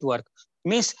really it works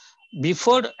means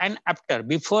before and after.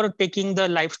 Before taking the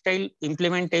lifestyle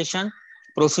implementation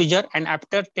procedure, and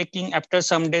after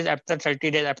some days, after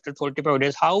 30 days, after 45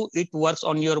 days, how it works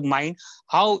on your mind,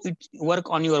 how it work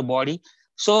on your body.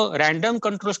 So random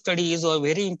control study is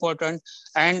very important,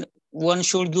 and one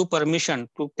should give permission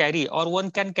to carry, or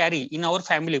one can carry in our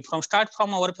family,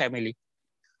 from our family.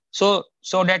 So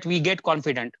that we get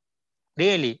confident.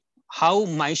 Really, how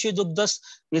Maishi Dugdas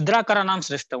Vidra Karanam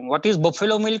system. What is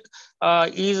buffalo milk?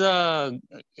 Is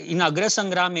in Agra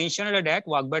Sangram mentioned that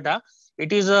Wagbeta,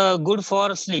 it is good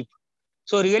for sleep.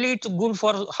 So really, it's good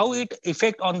for how it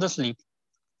affect on the sleep.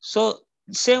 So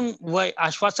same way,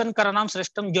 Ashwasan Karanam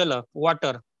system Jala,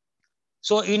 water.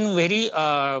 So in very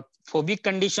phobic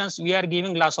conditions, we are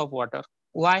giving glass of water.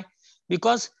 Why?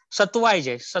 Because Satwa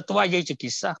Jai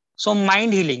Chikissa. So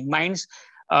mind healing, minds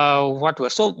whatever.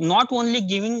 So not only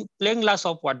giving plain glass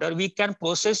of water, we can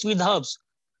process with herbs.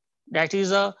 That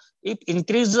is it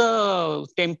increase the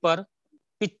temper,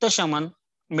 pitta shaman,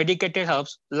 medicated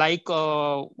herbs like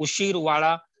ushir,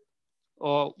 wala,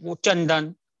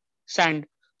 chandan, sand.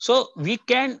 So we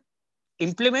can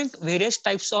implement various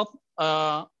types of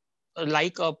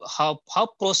like how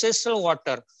process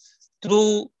water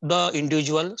through the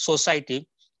individual society,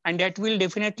 and that will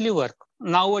definitely work.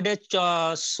 Nowadays,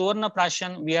 Swarna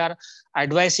Prashan, we are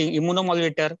advising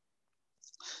immunomodulator.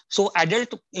 So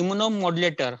adult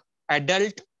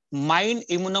adult mind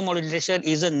immunomodulation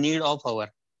is a need of our.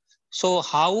 So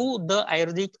how the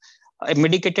Ayurvedic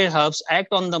medicated herbs act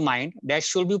on the mind, that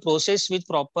should be processed with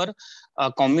proper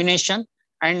combination,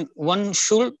 and one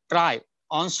should try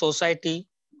on society.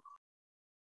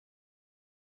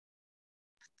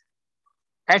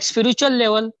 At spiritual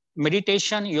level,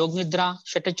 meditation, Yog Nidra,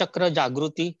 Shatachakra,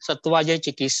 Jagruti, Sattvajay,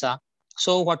 Chikissa.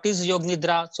 So what is Yog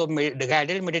Nidra? So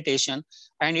guided meditation,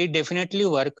 and it definitely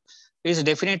work. Is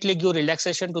definitely give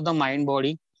relaxation to the mind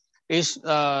body. Is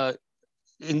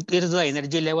increase the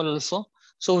energy level also.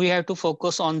 So we have to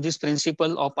focus on this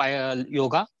principle of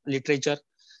yoga literature.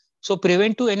 So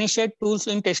prevent to initiate tools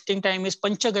in testing time is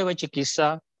Panchagaiva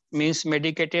Chikissa, means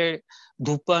medicated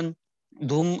dhupan,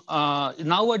 dhum.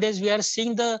 Nowadays we are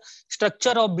seeing the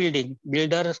structure of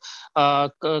builders,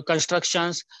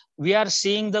 constructions. We are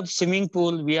seeing the swimming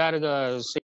pool. We are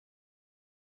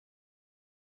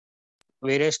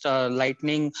various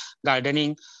lightning,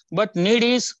 gardening, but need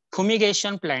is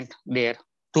fumigation plant there.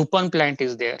 Dhupan plant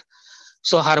is there.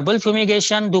 So herbal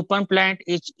fumigation, Dhupan plant,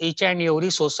 each and every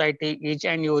society, each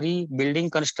and every building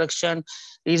construction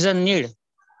is a need.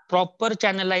 Proper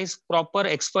channelize, proper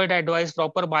expert advice,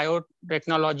 proper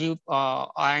biotechnology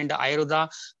and Ayurveda,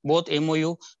 both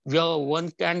MOU, where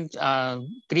one can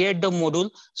create the module,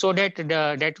 so that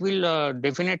that will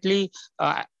definitely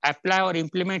apply or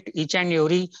implement each and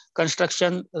every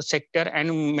construction sector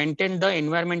and maintain the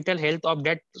environmental health of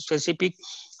that specific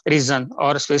region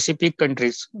or specific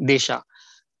countries, Desha.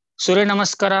 Surya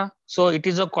Namaskara. So it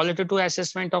is a qualitative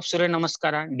assessment of Surya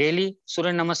Namaskara, daily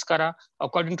Surya Namaskara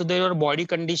according to their body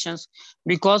conditions,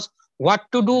 because what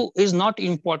to do is not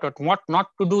important. What not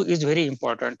to do is very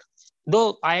important.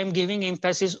 Though I am giving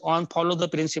emphasis on follow the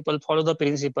principle.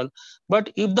 But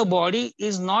if the body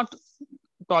is not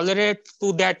tolerate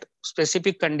to that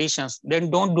specific conditions,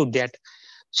 then don't do that.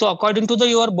 So according to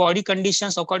your body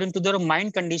conditions, according to their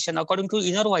mind condition, according to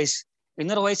inner voice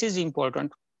is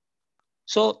important.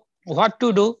 So what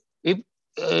to do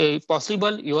if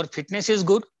possible, your fitness is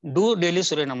good, do daily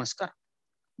Surya Namaskar.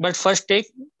 But first take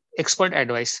expert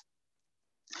advice.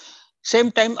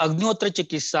 Same time, Agnihotra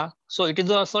Chikissa. So it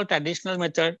is also a traditional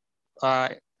method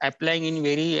applying in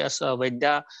various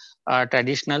Vedya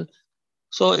traditional.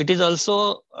 So it is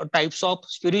also types of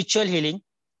spiritual healing,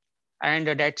 and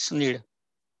that's need.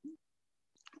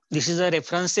 This is a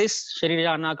references.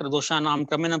 Sharirana Kradoshanam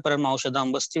Kamena Param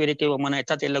Aushadam Bastivirike Vamana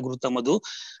Etatela Gruta Madhu.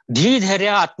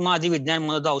 Dhidharya Atma Adi Vidyan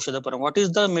Madha Aushada Param. What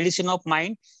is the medicine of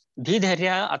mind?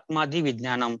 Dhidharya Atma Adi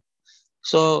Vidyanam.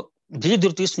 So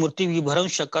Dhidruti Smurti Vibharam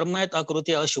Shakarmayat Akruti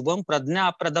Ashubham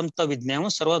Pradnya Apradam Ta Vidnyam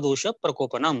Sarva Dosha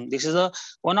Prakopanam. This is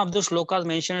one of the slokas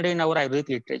mentioned in our Ayurvedic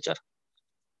literature.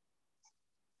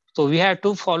 So we have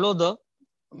to follow the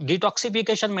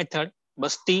detoxification method,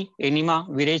 Basti, Enema,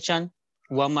 Virechan,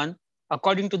 Vaman,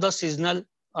 according to the seasonal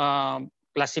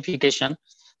classification,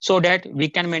 so that we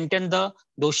can maintain the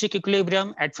doshic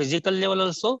equilibrium at physical level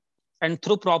also, and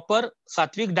through proper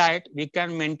sattvic diet, we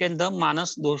can maintain the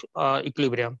manas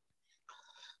equilibrium.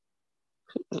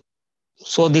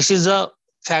 So this is a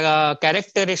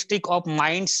characteristic of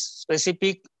mind's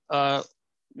specific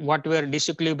what were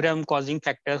disequilibrium causing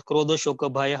factors, Krodha,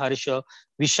 Shoka, Bhaya, Harsha,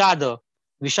 Vishada.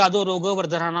 Vishado Roga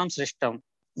Vardhanam system.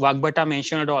 Vagbata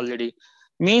mentioned already.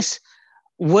 Means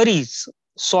worries,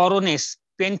 sorrowness,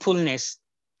 painfulness,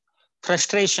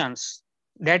 frustrations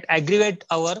that aggravate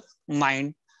our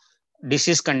mind,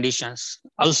 disease conditions.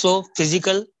 Also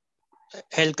physical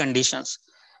health conditions.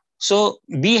 So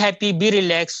be happy, be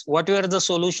relaxed. Whatever the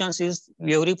solutions is,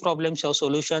 every problem have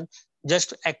solution.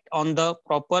 Just act on the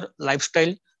proper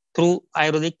lifestyle through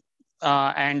Ayurvedic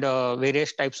and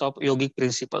various types of yogic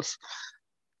principles.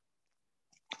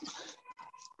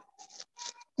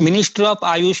 Ministry of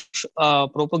Ayush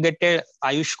propagated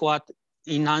Ayushkwat,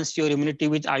 enhance your immunity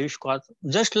with Ayushkwat.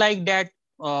 Just like that,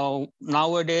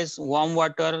 nowadays, warm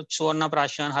water, Suvarna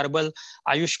Prashan, herbal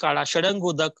Ayush Kala,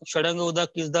 Shadangudak. Shadangudak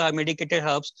is the medicated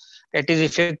herbs that is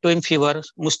effective in fever,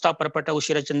 Musta Parpata,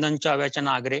 Ushira Chandan, Chavya,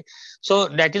 Agre. So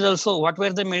that is also what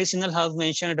were the medicinal herbs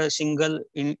mentioned, a single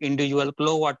individual,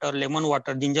 clove water, lemon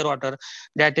water, ginger water.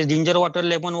 That is ginger water,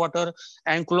 lemon water,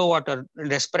 and clove water,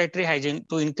 respiratory hygiene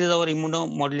to increase our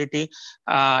immunomodulity.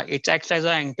 It acts as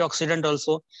an antioxidant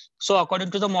also. So according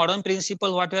to the modern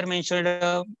principle, what we are mentioned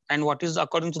and what is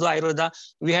according to the Ayurveda,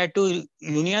 we have to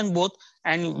union both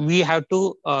and we have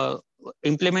to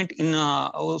implement in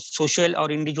our social or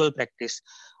individual practice.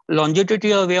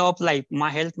 Longevity a way of life,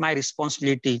 my health, my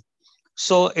responsibility.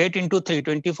 So 8 into 3,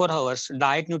 24 hours,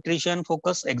 diet, nutrition,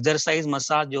 focus, exercise,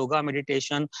 massage, yoga,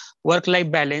 meditation, work-life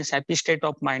balance, happy state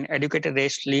of mind, educated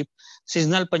rest, sleep,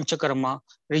 seasonal panchakarma,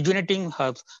 rejuvenating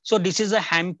herbs. So this is a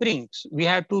hampering. We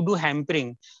have to do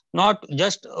hampering, not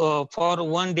just for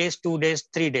 1 day, 2 days,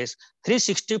 3 days,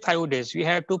 365 days. We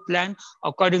have to plan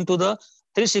according to the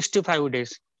 365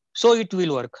 days. So it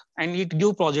will work and it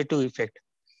give positive effect.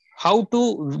 How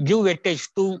to give weightage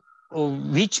to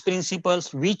which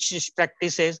principles, which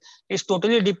practices is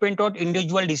totally depend on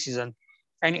individual decision.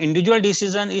 And individual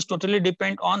decision is totally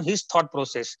depend on his thought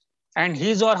process. And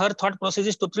his or her thought process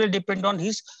is totally depend on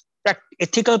his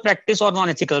ethical practice or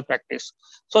non-ethical practice.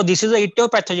 So this is the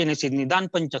etiopathogenesis, Nidan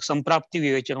Panchak, Samprapti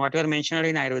Vivechan, what were mentioned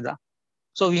in Ayurveda.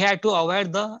 So we have to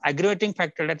avoid the aggravating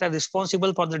factor that are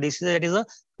responsible for the disease, that is a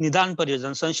Nidan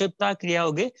Parivarjan. Sanshipta Kriya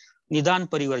Hoge, Nidan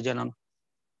Parivarjanam.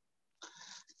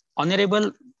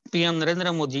 Honorable PM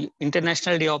Narendra Modi,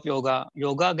 International Day of Yoga.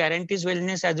 Yoga guarantees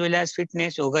wellness as well as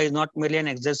fitness. Yoga is not merely an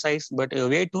exercise, but a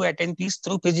way to attain peace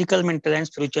through physical, mental, and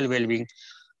spiritual well-being.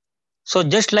 So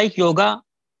just like yoga,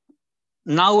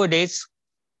 nowadays,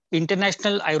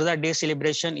 International Ayurveda Day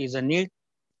celebration is a need.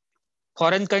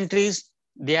 Foreign countries,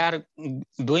 they are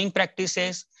doing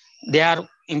practices. They are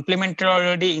implemented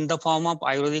already in the form of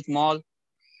Ayurvedic mall.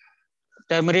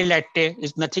 Turmeric latte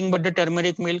is nothing but the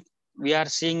turmeric milk. We are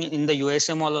seeing in the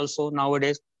USA mall also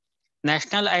nowadays.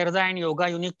 National Ayurveda and Yoga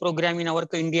unique program in our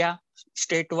India,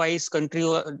 state-wise,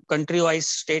 country-wise,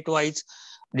 state-wise,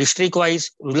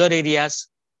 district-wise, rural areas,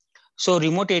 so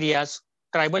remote areas,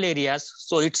 tribal areas.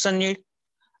 So it's a need.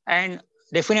 And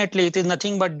definitely it is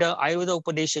nothing but the Ayurveda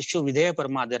Upadeshashu Videya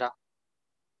Paramadara.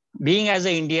 Being as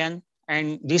an Indian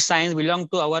and this science belong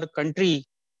to our country,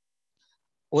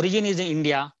 origin is in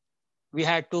India, we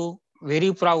had to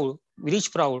very proud,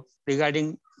 rich proud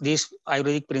regarding these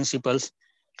Ayurvedic principles.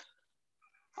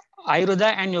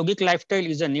 Ayurveda and yogic lifestyle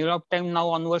is a need of time now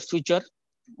onwards future.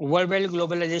 Worldwide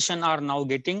globalization are now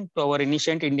getting to our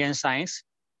ancient Indian science.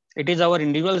 It is our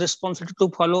individual responsibility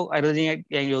to follow Ayurvedic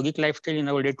and yogic lifestyle in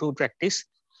our day-to-day practice.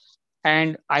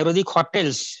 And Ayurvedic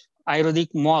hotels,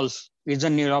 Ayurvedic malls is a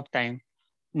need of time.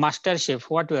 Master chef,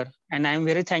 whatever. And I am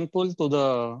very thankful to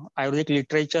the Ayurvedic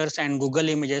literatures and Google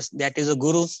images. That is a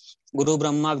Guru, Guru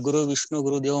Brahma, Guru Vishnu,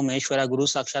 Guru Deva Maheshwara, Guru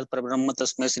Sakshat Parabrahma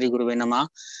Tasmai Sri Guruve Namah.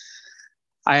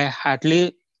 I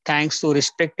heartily thanks to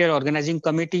respected organizing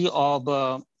committee of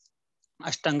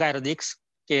Ashtanga Ayurvedics,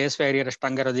 K.S.Varier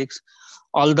Ashtanga Ayurvedics,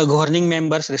 all the governing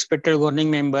members, respected governing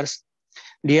members,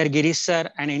 dear Girish sir,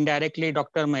 and indirectly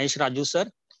Dr. Mahesh Raju sir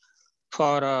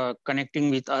for connecting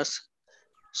with us.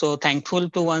 So thankful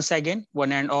to once again,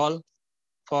 one and all,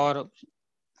 for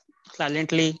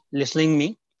silently listening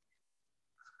me.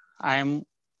 I am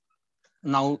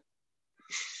now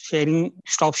sharing,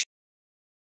 stop.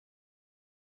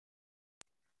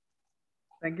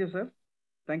 Thank you, sir.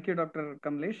 Thank you, Dr.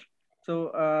 Kamlesh.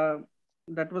 So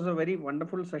that was a very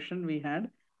wonderful session we had.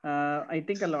 I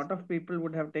think a lot of people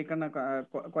would have taken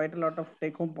quite a lot of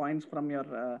take-home points from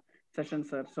your session,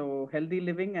 sir. So healthy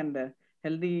living and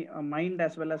healthy mind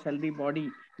as well as healthy body.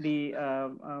 The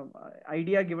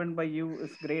idea given by you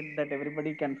is great that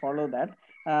everybody can follow that.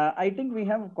 I think we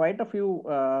have quite a few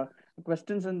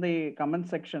questions in the comment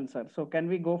section, sir. So can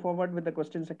we go forward with the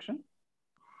question section?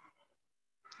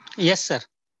 Yes, sir.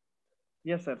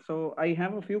 Yes, sir. So I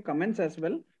have a few comments as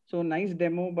well. So nice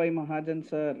demo by Mahajan,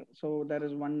 sir. So there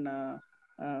is one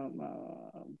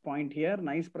point here.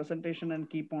 Nice presentation and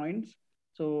key points.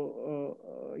 So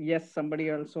yes,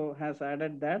 somebody also has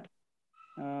added that.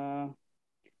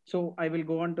 So I will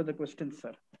go on to the questions,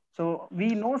 sir. So we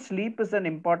know sleep is an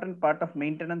important part of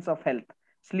maintenance of health.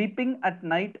 Sleeping at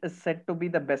night is said to be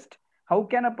the best. How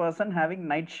can a person having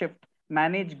night shift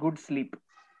manage good sleep?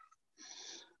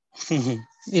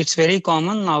 It's very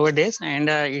common nowadays, and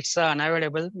it's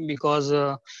unavoidable because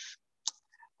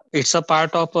it's a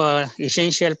part of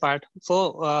essential part.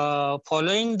 So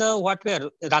following the what were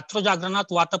Ratro Jagranat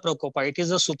Vata Prakopa, it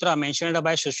is a sutra mentioned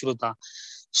by Sushruta.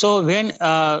 So when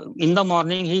in the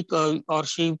morning he or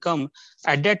she come,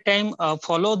 at that time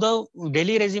follow the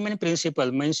daily regimen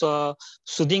principle, means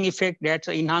soothing effect that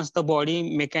enhance the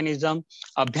body mechanism,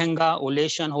 abhyanga,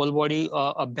 olation, whole body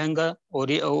abhyanga,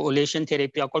 olation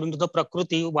therapy according to the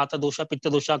prakriti, vata dosha, pitta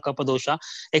dosha, kapha dosha.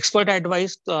 Expert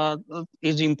advice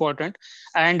is important,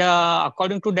 and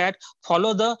according to that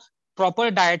follow the proper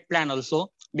diet plan also,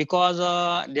 because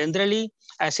generally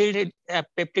acid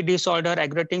peptide disorder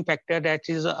aggravating factor that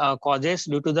is causes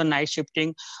due to the night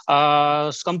shifting,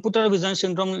 computer vision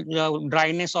syndrome,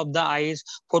 dryness of the eyes,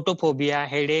 photophobia,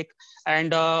 headache,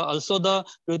 and also the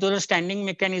due to the standing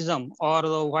mechanism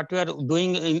or what we are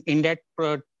doing in that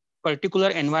particular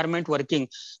environment working.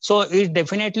 So it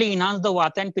definitely enhance the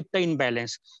vata and pitta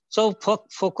imbalance. So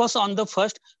focus on the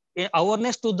first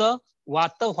awareness to the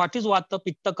vata, what is vata,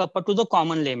 pitta, kapha to the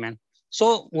common layman.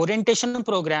 So orientation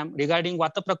program regarding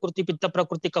vata prakriti, pitta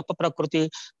prakriti, kapha prakriti,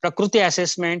 prakriti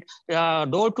assessment,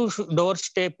 door to door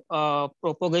step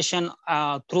propagation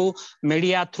through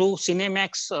media, through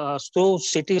Cinemax, through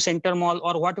city center mall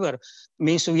or whatever.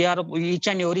 Means we are each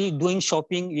and every doing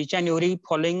shopping, each and every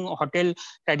following hotel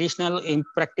traditional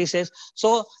practices.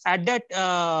 So at that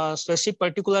specific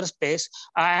particular space,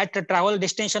 at a travel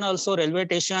destination also, railway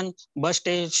station, bus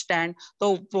stand.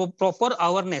 So proper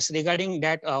awareness regarding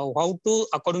that, how to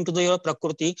according to your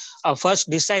prakriti first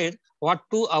decide what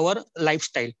to our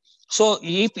lifestyle. So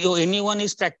if anyone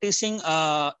is practicing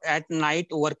at night,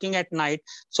 working at night,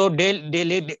 so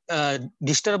daily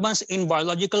disturbance in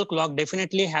biological clock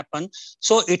definitely happen.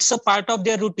 So it's a part of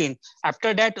their routine.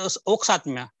 After that,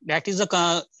 oksatmya, that is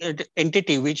a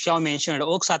entity which I mentioned,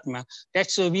 oksatmya.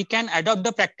 That's we can adopt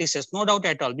the practices, no doubt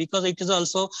at all, because it is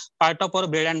also part of our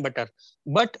bread and butter.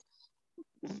 But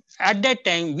at that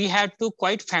time, we had to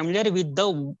quite familiar with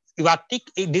the Vatic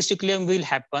disequilibrium will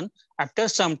happen after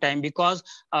some time, because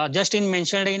just in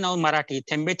mentioned in our Marathi,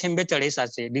 thembe thembe chade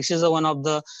sache. This is one of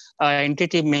the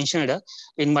entity mentioned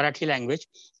in Marathi language.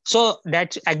 So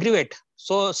that aggravate.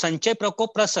 So sanche prakop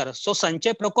prasar. So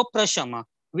sanche prakop prashama.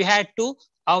 We had to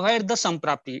avoid the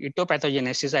samprapti,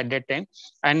 ectopathogenesis at that time,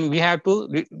 and we have to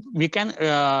we can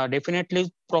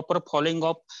definitely proper following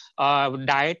of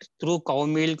diet through cow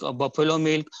milk, buffalo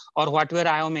milk, or whatever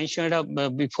I have mentioned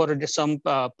before, some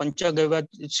panchagava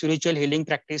spiritual healing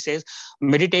practices,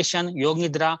 meditation, yoga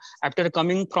nidra. After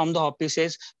coming from the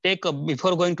offices, take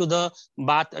before going to the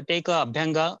bath, take a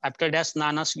abhyanga. After that,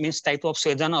 snana means type of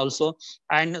sedan also,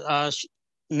 and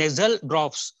nasal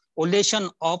drops,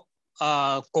 olation of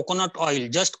coconut oil,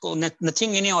 just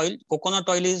nothing any oil. Coconut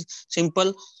oil is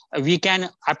simple. We can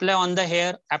apply on the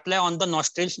hair, apply on the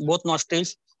nostrils, both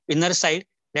nostrils, inner side.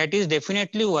 That is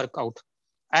definitely work out.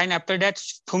 And after that,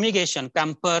 fumigation,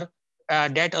 pamper,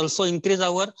 that also increase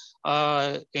our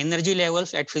energy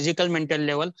levels at physical, mental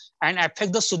level, and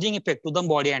affect the soothing effect to the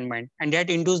body and mind, and that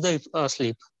induce the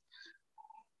sleep.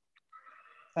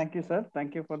 Thank you, sir.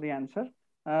 Thank you for the answer.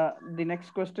 The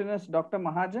next question is, Dr.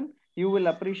 Mahajan, you will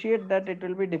appreciate that it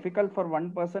will be difficult for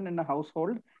one person in a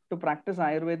household to practice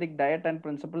Ayurvedic diet and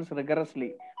principles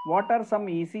rigorously. What are some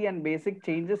easy and basic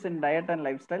changes in diet and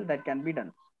lifestyle that can be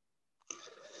done?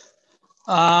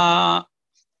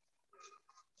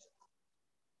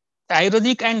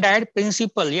 Ayurvedic and diet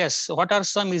principle, yes. What are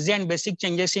some easy and basic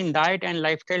changes in diet and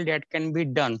lifestyle that can be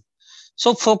done?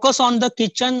 So focus on the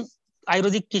kitchen.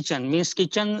 Ayurvedic kitchen means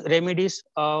kitchen remedies,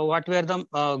 what were the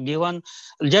given.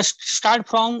 Just start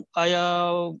from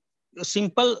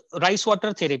simple rice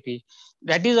water therapy.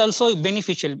 That is also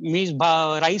beneficial, means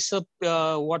rice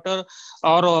water,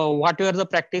 or whatever the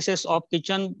practices of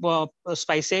kitchen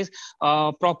spices,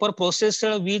 proper process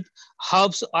with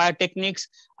herbs techniques,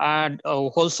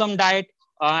 wholesome diet,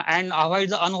 and avoid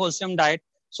the unwholesome diet.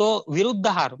 So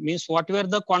viruddhahar means whatever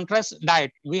the contrast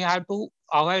diet, we have to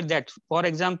avoid that. For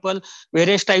example,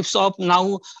 various types of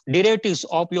now derivatives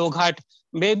of yogurt.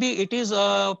 Maybe it is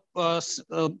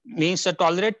means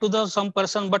tolerate to the some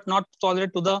person, but not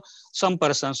tolerate to the some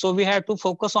person. So we have to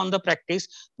focus on the practice,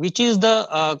 which is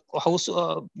the house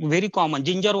very common.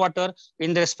 Ginger water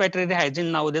in the respiratory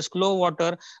hygiene nowadays, clove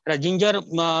water, ginger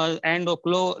and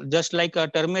clove, just like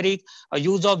turmeric,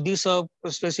 use of these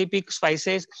specific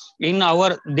spices in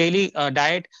our daily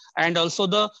diet, and also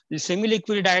the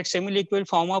semi-liquid diet, semi-liquid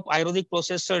form of Ayurvedic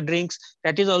processed drinks,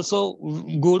 that is also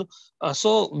good.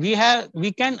 So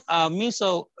we can means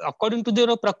according to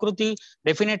their Prakriti,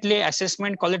 definitely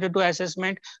assessment, qualitative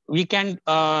assessment, we can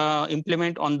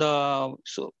implement on the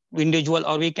individual,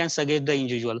 or we can suggest the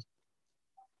individual.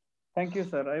 Thank you,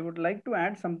 sir. I would like to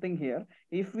add something here.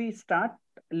 If we start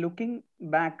looking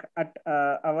back at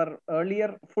our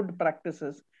earlier food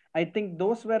practices, I think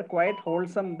those were quite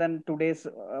wholesome than today's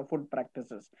food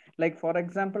practices. Like, for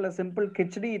example, a simple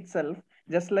khichdi itself,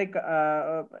 just like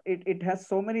it has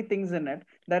so many things in it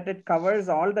that it covers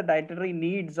all the dietary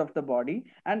needs of the body,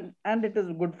 and it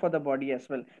is good for the body as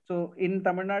well. So in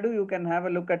Tamil Nadu, you can have a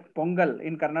look at Pongal.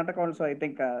 In Karnataka also, I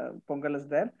think Pongal is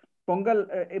there.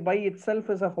 Pongal by itself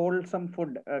is a wholesome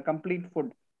food, complete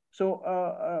food. So,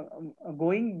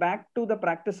 going back to the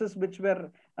practices which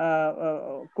were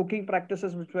cooking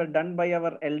practices which were done by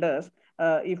our elders,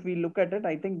 if we look at it,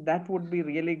 I think that would be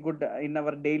really good in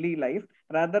our daily life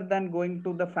rather than going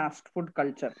to the fast food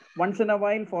culture. Once in a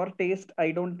while for taste,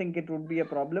 I don't think it would be a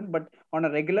problem, but on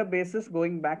a regular basis,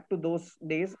 going back to those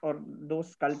days or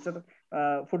those culture,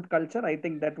 food culture, I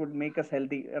think that would make us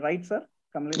healthy. Right, sir?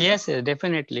 Kamlesh, yes,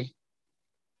 definitely.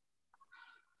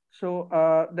 So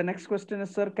the next question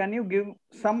is, sir, can you give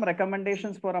some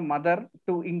recommendations for a mother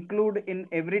to include in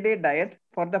everyday diet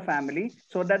for the family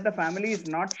so that the family is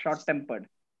not short-tempered?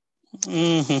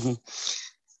 Mm-hmm.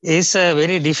 It's a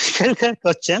very difficult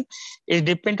question. It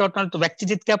depends on व्यक्ति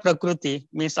जितका prakriti,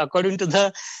 means according to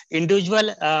the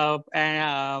individual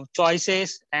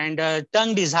choices and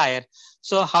tongue desire.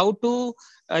 So how to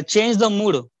change the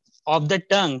mood of the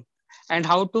tongue and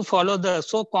how to follow the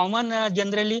so common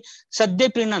generally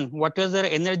sadhya what is the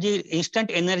energy,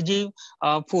 instant energy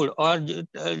food, or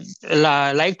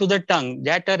like to the tongue,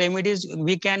 that remedies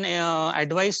we can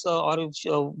advise or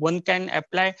one can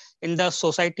apply in the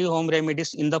society home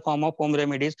remedies in the form of home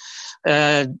remedies.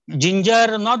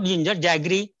 Ginger, not ginger,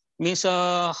 jaggery, means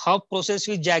herb processed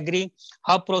with jaggery,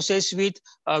 herb processed with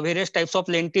various types of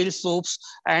lentil soups,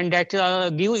 and that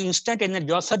give instant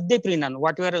energy or sadhya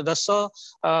whatever rasa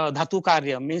dhatu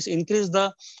karya, means increase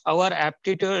the our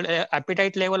aptitude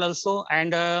appetite level also,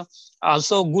 and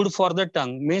also good for the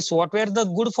tongue, means whatever the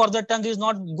good for the tongue is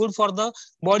not good for the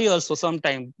body also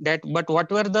sometime, that but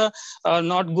whatever the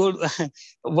not good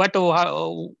what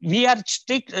we are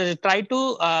strict try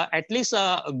to at least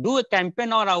do a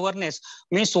campaign or awareness,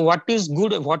 means what is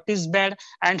good, what is bad,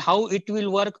 and how it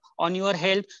will work on your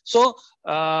health. So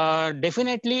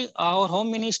definitely our home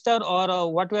minister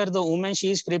or whatever the woman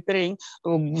she is preparing,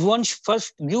 one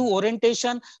first give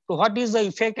orientation to what is the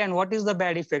effect and what is the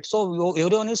bad effect. So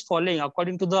everyone is following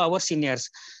according to the our seniors.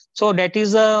 So that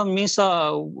is a means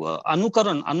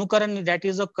anukaran, that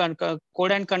is a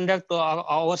code and conduct to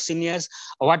our seniors,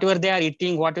 whatever they are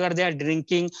eating, whatever they are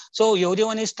drinking. So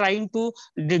everyone is trying to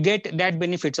get that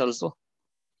benefits also.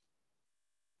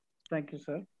 Thank you,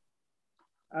 sir.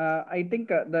 I think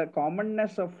the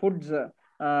commonness of foods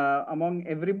among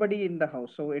everybody in the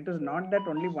house. So it is not that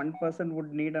only one person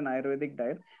would need an Ayurvedic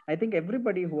diet. I think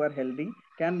everybody who are healthy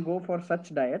can go for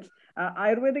such diets.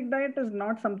 Ayurvedic diet is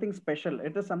not something special.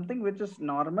 It is something which is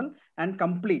normal and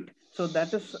complete. So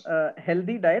that is a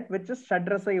healthy diet, which is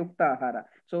Shadrasa Yukta Ahara.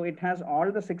 So it has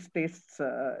all the 6 tastes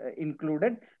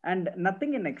included and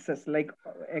nothing in excess, like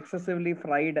excessively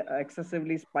fried,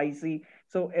 excessively spicy.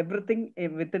 So everything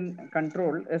within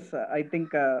control is, I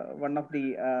think, one of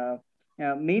the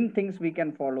main things we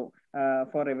can follow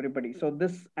for everybody. So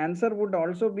this answer would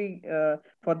also be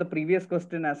for the previous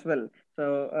question as well.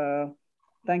 So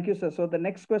thank you, sir. So the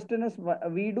next question is,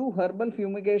 we do herbal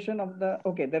fumigation of the,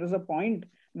 okay, there is a point.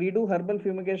 We do herbal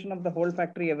fumigation of the whole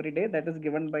factory every day. That is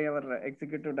given by our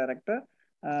executive director.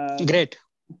 Great.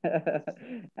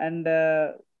 And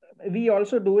we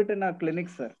also do it in our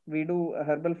clinics, sir. We do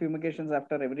herbal fumigations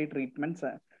after every treatment,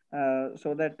 sir,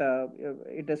 so that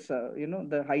it is,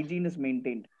 the hygiene is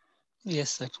maintained.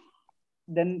 Yes, sir.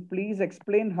 Then please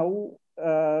explain how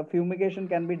fumigation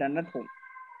can be done at home.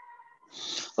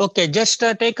 Okay, just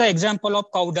take an example of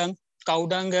cow dung. Cow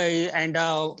dung, and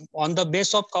on the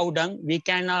base of cow dung, we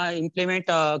can implement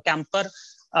camphor.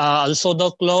 Also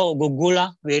the clove,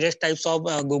 gugula, various types of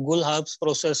gugul herbs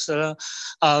processed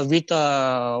with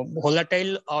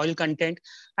volatile oil content,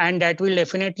 and that will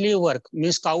definitely work.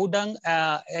 Means cow dung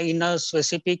in a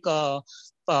specific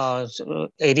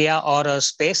area or a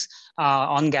space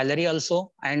on gallery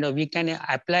also, and we can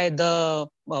apply the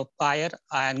fire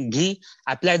and ghee,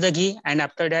 apply the ghee, and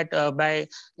after that by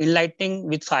enlightening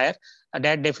with fire,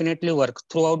 that definitely work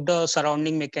throughout the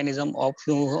surrounding mechanism of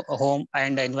home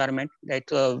and environment, that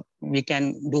we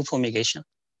can do fumigation.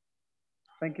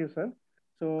 Thank you, sir.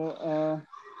 So,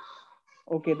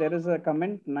 okay, there is a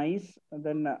comment. Nice.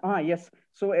 Then, yes.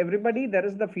 So, everybody, there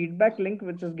is the feedback link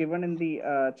which is given in the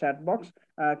chat box.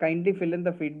 Kindly fill in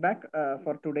the feedback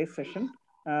for today's session.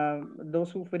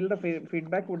 Those who fill the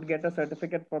feedback would get a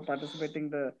certificate for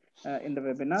participating in the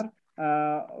webinar.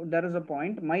 There is a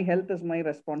point. My health is my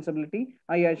responsibility.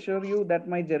 I assure you that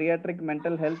my geriatric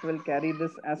mental health will carry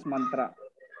this as mantra.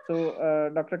 So,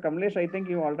 Dr. Kamlesh, I think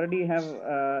you already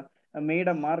have made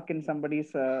a mark in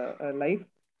somebody's life.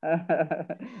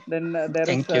 Then there is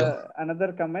Thank you.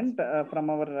 another comment from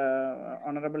our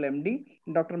Honorable MD,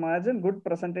 Dr. Mahajan. Good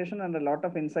presentation and a lot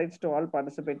of insights to all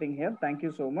participating here. Thank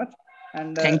you so much.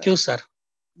 And Thank you, sir.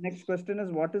 next question is,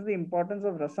 what is the importance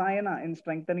of Rasayana in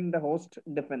strengthening the host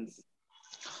defense?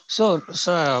 So,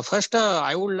 first,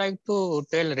 I would like to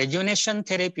tell rejuvenation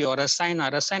therapy or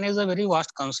Rasayana. Rasayana is a very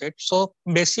vast concept. So,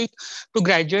 basic to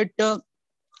graduate at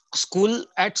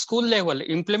school level,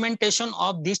 implementation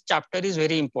of this chapter is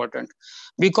very important,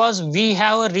 because we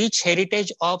have a rich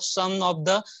heritage of some of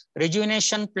the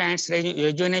rejuvenation plants,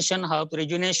 rejuvenation herbs,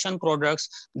 rejuvenation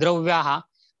products, dravyaha.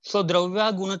 So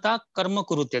dravya gunata karma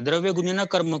kurute, dravya gunina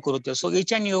karma kurute. So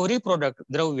each and every product,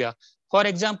 dravya. For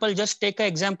example, just take an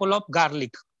example of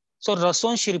garlic. So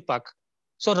rason shirpak.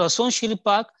 So rason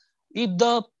shirpak, if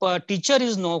the teacher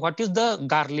is know what is the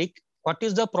garlic, what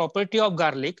is the property of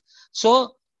garlic,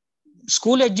 so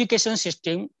school education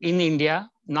system in India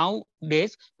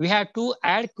nowadays, we have to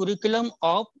add curriculum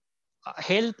of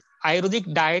health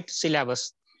Ayurvedic diet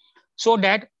syllabus, so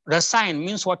that rasayan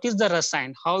means what is the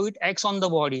rasayan, how it acts on the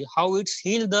body, how it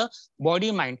heals the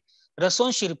body mind. Rason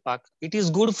shirpak, it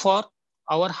is good for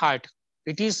our heart.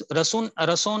 It is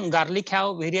rason garlic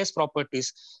have various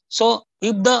properties. So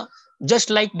if the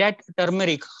just like that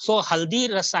turmeric, so haldi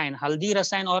rasayan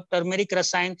or turmeric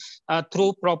rasayan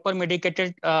through proper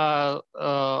medicated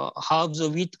herbs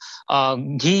with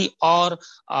ghee or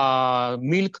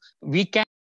milk, we can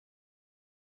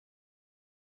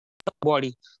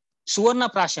body.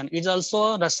 Suvarna Prashan is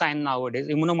also a rasayan nowadays,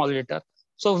 immunomodulator.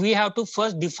 So we have to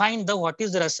first define the what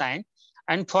is the rasayan,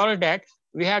 and for that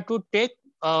we have to take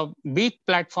a big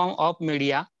platform of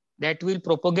media that will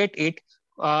propagate it,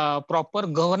 proper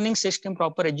governing system,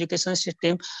 proper education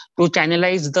system to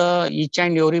channelize the each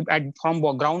and every from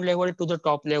ground level to the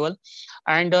top level,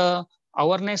 and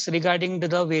awareness regarding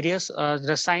the various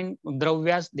rasayan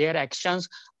dravyas, their actions.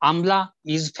 Amla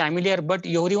is familiar, but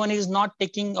everyone is not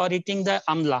taking or eating the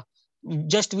amla.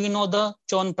 Just we know the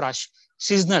chonprash,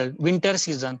 seasonal, winter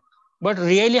season, but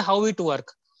really how it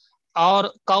work.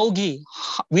 Or cow ghee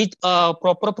with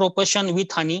proper proportion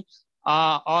with honey,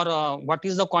 or what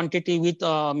is the quantity with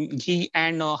ghee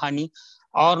and honey,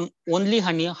 or only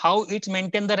honey, how it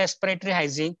maintain the respiratory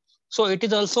hygiene. So it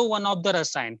is also one of the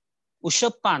rasayan.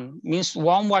 Ushappan means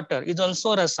warm water is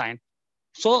also rasayan.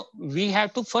 So we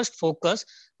have to first focus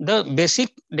the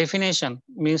basic definition,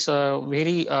 means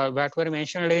very what were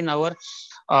mentioned in our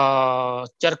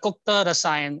charkokta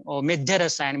rasayan or medhya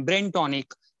rasayan, brain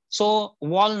tonic. So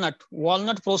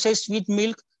walnut processed with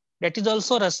milk, that is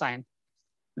also rasayan.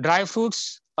 Dry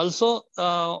fruits also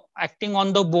acting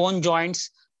on the bone, joints,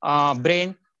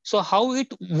 brain. So how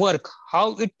it work,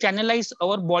 how it channelize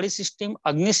our body system,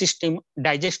 agni system,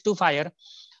 digestive fire,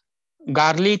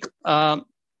 garlic.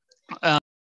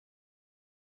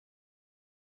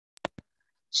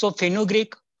 So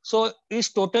fenugreek, so is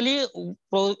totally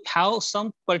have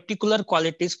some particular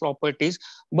qualities, properties,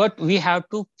 but we have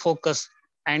to focus,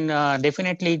 and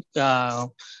definitely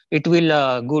it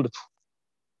will good.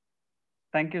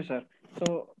 Thank you, sir.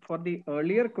 So, for the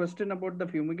earlier question about the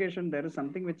fumigation, there is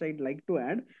something which I'd like to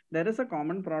add. There is a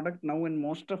common product now in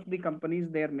most of the companies,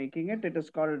 they are making it. It is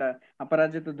called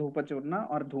Aparajita Dhupa Churna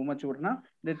or Dhuma Churna.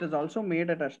 It is also made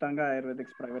at Ashtanga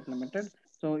Ayurvedics Private Limited.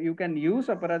 So, you can use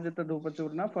Aparajita Dhupa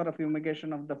Churna for a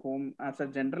fumigation of the home as a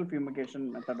general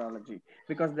fumigation methodology.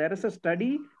 Because there is a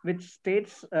study which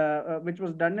states, which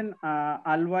was done in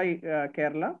Alvai,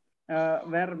 Kerala,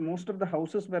 where most of the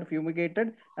houses were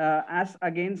fumigated as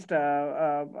against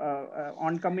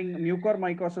oncoming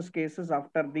mucormycosis cases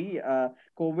after the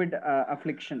COVID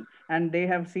affliction. And they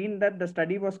have seen that the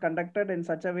study was conducted in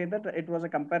such a way that it was a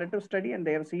comparative study, and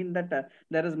they have seen that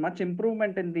there is much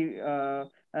improvement in the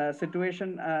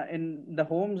situation in the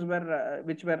homes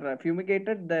which were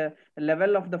fumigated, the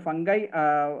level of the fungi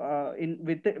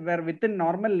were within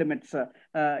normal limits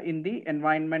in the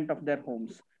environment of their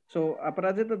homes. So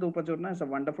Aparajita Dhupachurna is a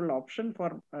wonderful option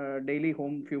for daily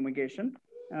home fumigation.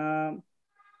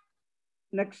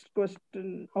 Next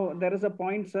question. Oh, there is a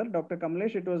point, sir. Dr.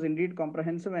 Kamlesh, it was indeed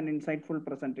comprehensive and insightful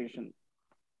presentation.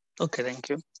 Okay, thank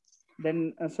you.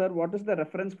 Then, sir, what is the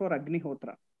reference for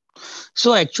Agnihotra?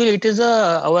 So actually, it is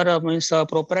our means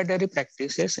proprietary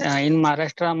practices in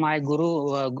Maharashtra. My guru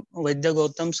Vaidya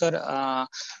Gautam sir,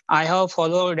 I have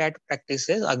followed that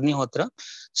practices Agnihotra.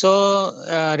 So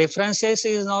references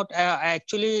is not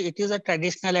actually, it is a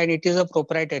traditional and it is a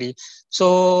proprietary.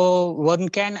 So one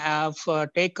can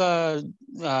take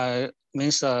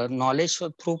means knowledge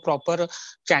through proper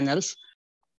channels.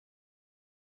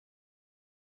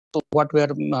 So what were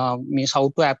means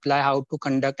how to apply, how to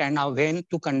conduct, and how, when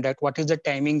to conduct, what is the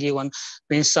timing given,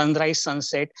 means sunrise,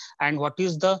 sunset, and what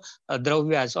is the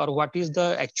dravyas, or what is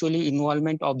the actually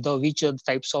involvement of the which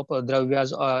types of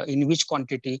dravyas in which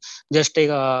quantity. Just take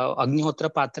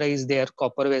Agnihotra Patra is there,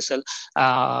 copper vessel,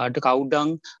 the cow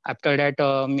dung. After that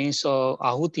means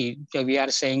Ahuti, we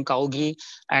are saying cow ghee,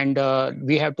 and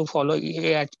we have to follow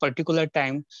at particular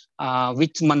time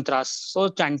with mantras. So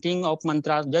chanting of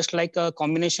mantras, just like a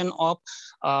combination of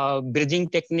breathing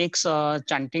techniques,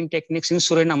 chanting techniques in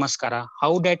Surya Namaskara,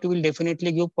 how that will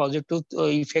definitely give positive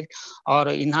effect or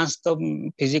enhance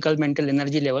the physical mental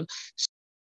energy level.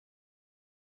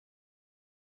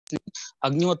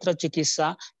 Agnihotra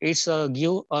Chikitsa, it's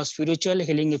give a spiritual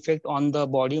healing effect on the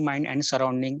body, mind, and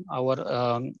surrounding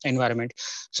our environment.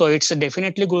 So it's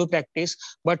definitely good practice,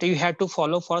 but you have to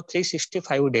follow for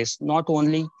 365 days, not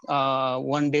only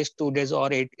 1 day, 2 days,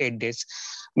 or 8 days.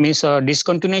 Means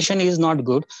discontinuation is not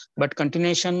good, but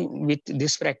continuation with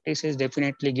this practice is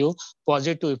definitely give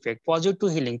positive effect,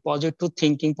 positive healing, positive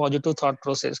thinking, positive thought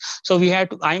process. So we have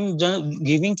to, I'm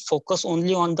giving focus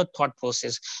only on the thought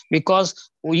process, because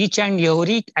each and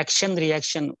every action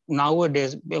reaction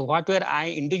nowadays, whatever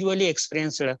I individually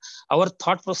experienced, our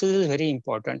thought process is very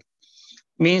important.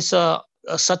 Means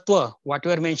sattva, what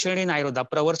were mentioned in Ayurveda,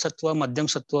 pravar sattva, madhyam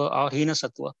sattva, or hina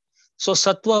sattva. So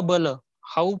sattva bala,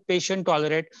 how patient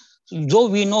tolerate, though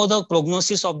we know the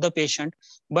prognosis of the patient,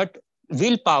 but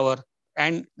willpower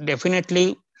and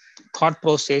definitely thought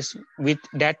process with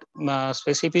that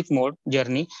specific mode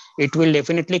journey, it will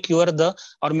definitely cure the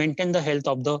or maintain the health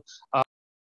of the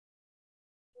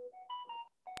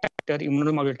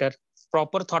immunomodulator.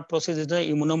 Proper thought process is the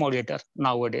immunomodulator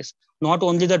nowadays. Not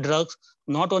only the drugs,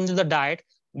 not only the diet,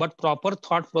 but proper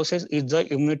thought process is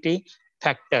the immunity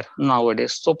factor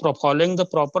nowadays. So following the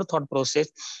proper thought process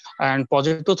and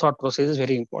positive thought process is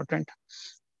very important.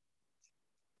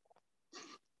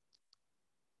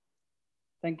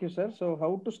 Thank you, sir. So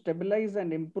how to stabilize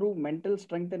and improve mental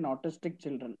strength in autistic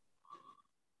children?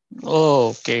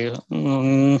 Okay.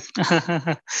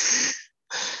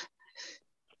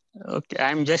 Okay,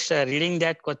 I'm just reading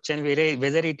that question,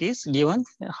 whether it is given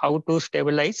how to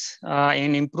stabilize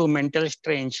and improve mental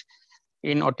strength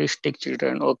in autistic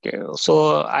children. Okay,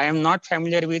 so I am not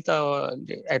familiar with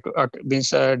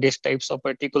these types of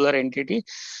particular entity.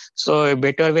 So a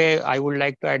better way I would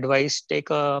like to advise, take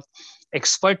a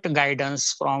expert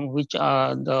guidance from which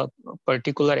the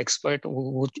particular expert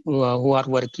who are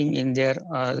working in their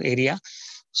area.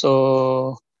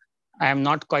 So I am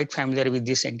not quite familiar with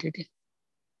this entity.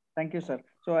 Thank you, sir.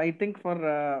 So I think for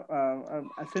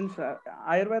since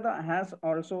Ayurveda has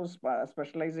also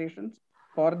specializations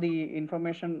for the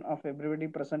information of everybody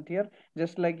present here,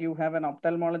 just like you have an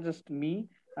ophthalmologist, me,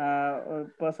 a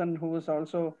person who is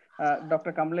also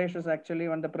Dr. Kamlesh is actually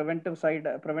on the preventive side,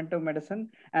 preventive medicine,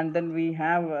 and then we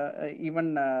have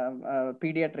even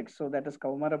pediatrics, so that is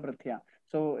Kaumara Bhrithya.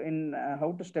 So in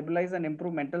how to stabilize and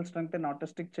improve mental strength in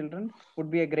autistic children would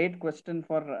be a great question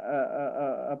for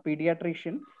a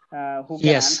pediatrician who can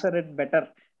Yes. answer it better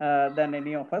than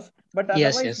any of us. But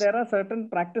Yes, otherwise, yes. there are certain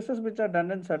practices which are done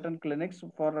in certain clinics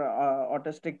for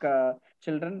autistic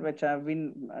children, which have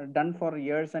been done for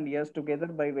years and years together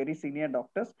by very senior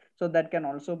doctors. So that can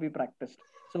also be practiced.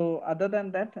 So other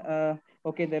than that,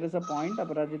 okay, there is a point.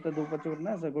 Aparajita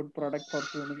Dhupachurna is a good product for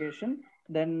fumigation.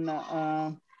 Then,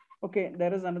 okay,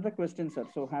 there is another question, sir.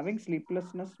 So having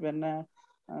sleeplessness when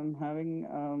I'm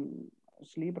having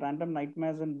sleep random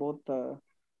nightmares in both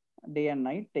day and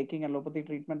night, taking allopathy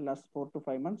treatment last 4 to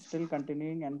 5 months, still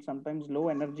continuing, and sometimes low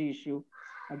energy issue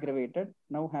aggravated.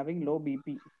 Now having low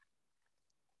BP.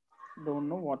 Don't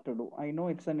know what to do. I know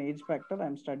it's an age factor.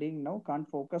 I'm studying now. Can't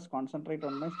focus, concentrate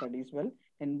on my studies well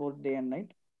in both day and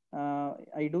night.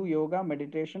 I do yoga,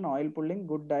 meditation, oil pulling,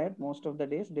 good diet most of the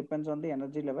days, depends on the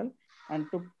energy level, and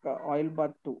took oil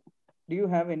bath too. Do you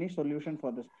have any solution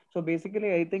for this? So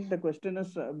basically, I think the question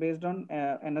is based on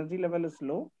energy level is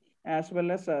low, as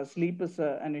well as sleep is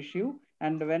an issue.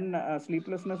 And when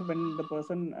sleeplessness, when the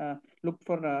person look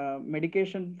for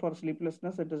medication for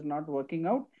sleeplessness, it is not working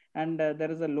out, and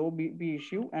there is a low BP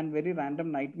issue and very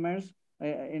random nightmares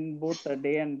in both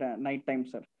day and night time,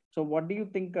 sir. So what do you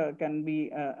think can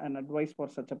be an advice for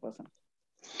such a person?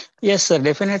 Yes, sir,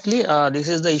 definitely. This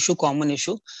is the issue, common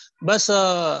issue. But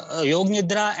Yog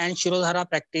Nidra and Shirodhara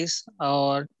practice,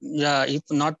 or if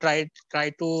not try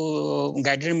to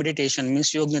guided meditation,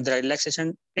 means Yog Nidra,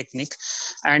 relaxation technique,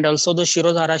 and also the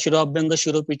Shirodhara, Shirobhyanga,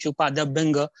 Shiropichu,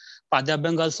 Padabhyanga.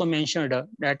 Padabhyanga also mentioned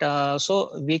that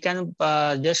so we can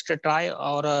just try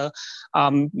or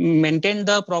maintain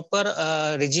the proper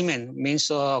regimen, means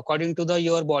according to the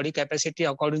your body capacity,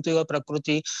 according to your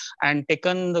prakriti, and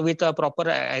taken with a proper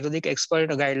Ayurvedic expert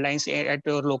guidelines at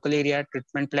your local area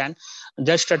treatment plan.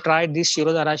 Just try this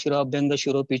Shirodhara, Shirobhyanga,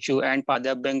 Shiropichu, and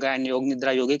Padabhyanga and Yog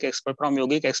Nidra, yogic expert from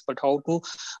yogic expert, how to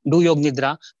do Yog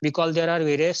Nidra, because there are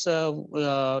various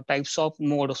types of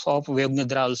modes of Yog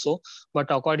Nidra also.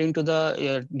 But according to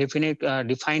the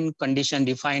defined condition,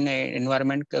 defined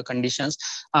environment conditions,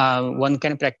 one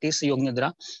can practice Yog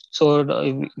Nidra. So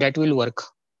that will work.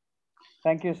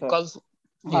 Thank you, sir. Because,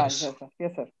 yes. Yes, sir.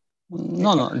 Yes, sir.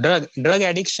 No, drug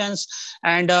addictions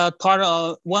and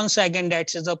thought. Once again,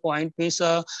 that is the point. Means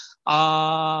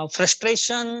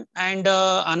frustration and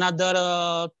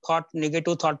another thought,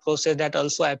 negative thought process that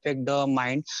also affect the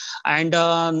mind. And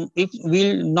if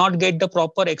we'll not get the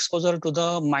proper exposure to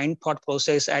the mind thought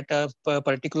process at a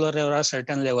particular or a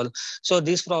certain level, so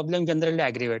this problem generally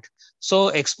aggravate. So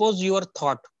expose your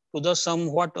thought to the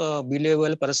somewhat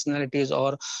believable personalities,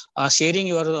 or sharing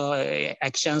your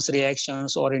actions,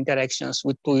 reactions, or interactions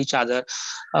with to each other.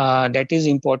 That is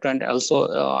important also,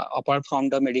 apart from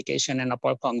the medication and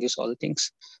apart from these all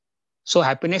things. So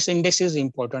happiness index is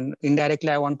important. Indirectly,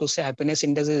 I want to say happiness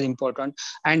index is important,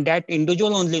 and that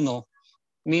individual only know.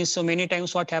 Means so many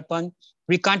times what happen,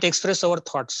 we can't express our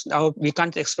thoughts, we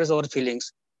can't express our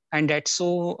feelings, and that's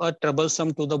so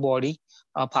troublesome to the body.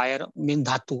 Fire means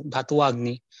dhatu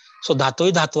agni. So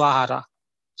dhatu ahara.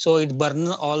 So it burn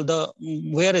all the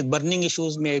where burning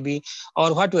issues may be,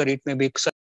 or whatever it may be.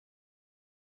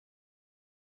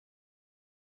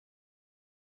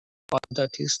 All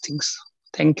that is things.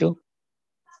 Thank you.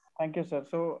 Thank you, sir.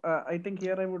 So I think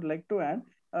here I would like to add,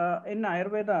 in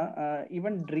Ayurveda,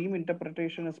 even dream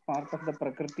interpretation is part of the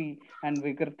Prakriti and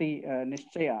Vikriti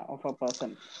Nishchaya of a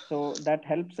person. So that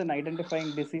helps in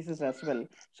identifying diseases as well.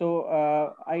 So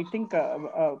I think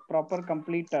proper,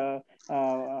 complete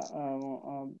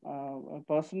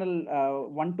personal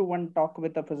one-to-one talk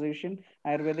with a physician,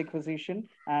 Ayurvedic physician,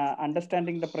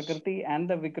 understanding the Prakriti and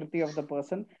the Vikriti of the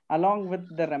person, along with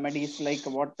the remedies like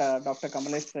what Dr.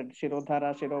 Kamlesh said,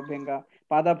 Shirodhara, Shirobhyanga,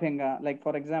 Padabhyanga. Like,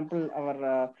 for example,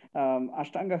 our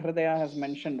Ashtanga Hridaya has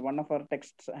mentioned, one of our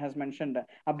texts has mentioned,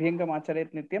 Abhyangam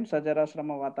Acharet Nityam,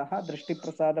 Sajarashrama Vataha, Drishti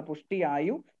Prasada Pushti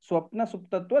Ayu, Swapna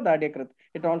Suptatva Dadyakrit.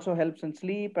 It also helps in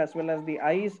sleep as well as the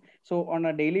eyes. So, on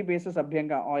a daily basis,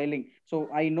 Abhyanga, oiling. So,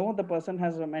 I know the person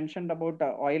has mentioned about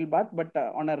oil bath, but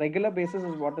on a regular basis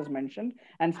is what is mentioned.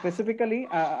 And specifically,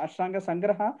 Ashtanga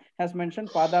Sangraha has mentioned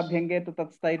Padabhyange tu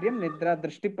tatstairyam Nidra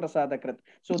Drishti Prasadakrit.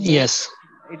 So, those, Yes.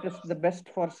 it is the best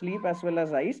for sleep as well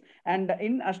as eyes. And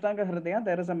in Ashtanga Hridaya,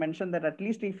 there is a mention that at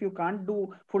least if you can't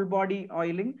do full body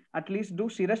oiling, at least do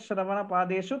Shirash Shravana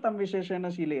Padeshu Tam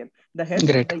Visheshena Shilayat. The head,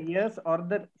 Great. the ears, or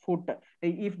the foot.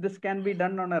 If this can be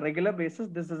done on a regular basis,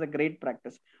 this is a great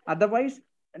practice. Otherwise,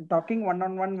 talking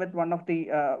one-on-one with one of the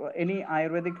any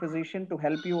Ayurvedic physician to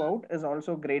help you out is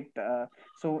also great.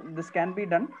 So this can be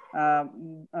done.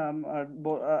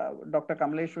 Dr.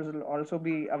 Kamlesh will also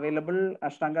be available.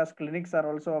 Ashtanga's clinics are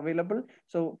also available.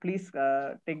 So please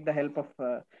take the help of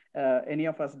any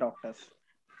of us doctors.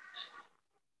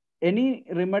 Any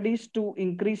remedies to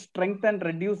increase strength and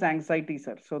reduce anxiety,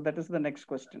 sir? So that is the next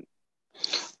question.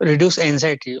 Reduce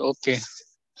anxiety. Okay.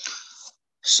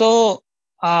 So,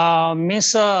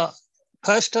 Miss,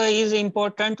 first is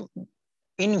important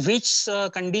in which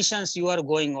conditions you are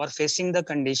going or facing the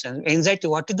condition. Anxiety,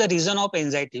 what is the reason of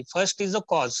anxiety? First is the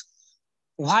cause.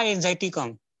 Why anxiety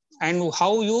come? And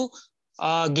how you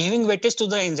giving weightage to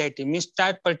the anxiety, means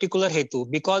that particular hetu.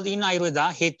 Because in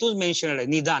Ayurveda, hetu is mentioned,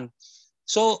 nidan.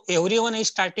 So everyone is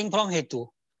starting from hetu,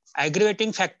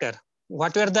 aggravating factor.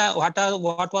 What was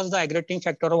the aggravating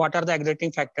factor, or what are the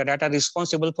aggravating factor that are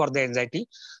responsible for the anxiety?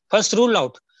 First, rule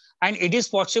out, and it is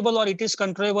possible, or it is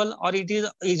controllable, or it is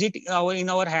it in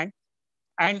our hand,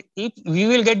 And if we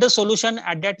will get the solution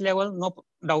at that level, no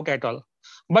doubt at all.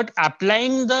 But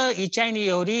applying the each and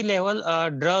every level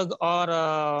drug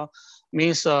or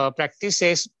means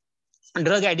practices,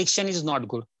 drug addiction is not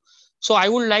good. So I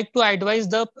would like to advise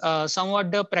the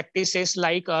somewhat the practices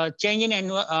like change in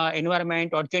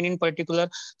environment or change in particular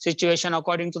situation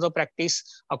according to the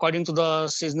practice, according to the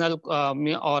seasonal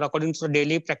or according to the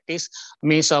daily practice,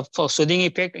 means for soothing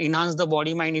effect, enhance the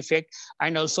body mind effect,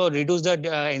 and also reduce the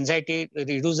anxiety,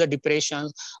 reduce the depression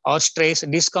or stress,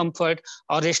 discomfort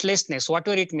or restlessness,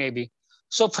 whatever it may be.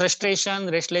 So frustration,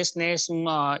 restlessness,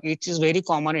 it is very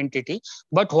common entity.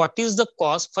 But what is the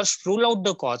cause? First, rule out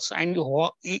the cause. And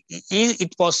is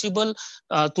it possible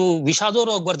to Vishado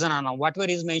Rogvardhanana, whatever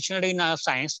is mentioned in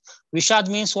science? Vishad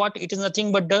means what? It is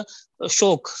nothing but the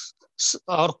shock.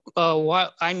 Or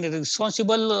and the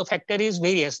responsible factor is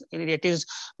various. It is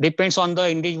depends on the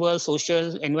individual,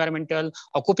 social, environmental,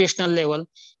 occupational level.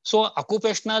 So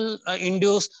occupational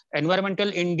induced, environmental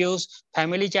induced,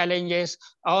 family challenges,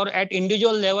 or at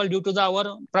individual level due to the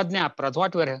our pradnya,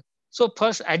 whatever. So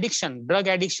first addiction, drug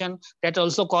addiction, that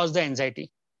also cause the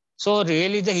anxiety. So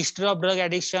really the history of drug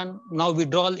addiction, now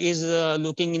withdrawal is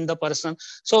looking in the person.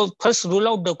 So first rule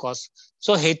out the cause.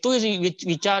 So hetu is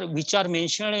which are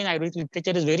mentioned in Ayurvedic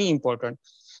literature is very important.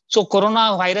 So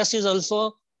coronavirus is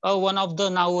also one of the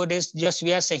nowadays just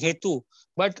we are saying hetu,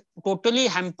 but totally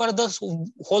hamper the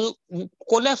whole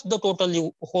collapse, the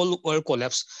totally whole world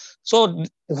collapse. So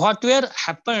what were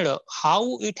happened,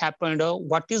 how it happened,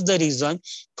 what is the reason?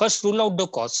 First rule out the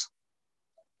cause.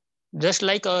 Just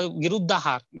like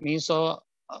viruddhahar means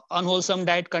unwholesome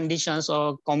diet conditions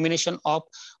or combination of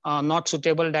not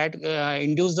suitable diet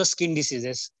induce the skin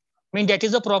diseases. I mean that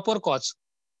is the proper cause.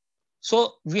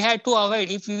 So we had to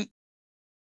avoid if we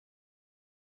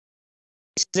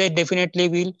they definitely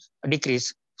will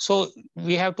decrease. So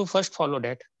we have to first follow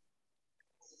that.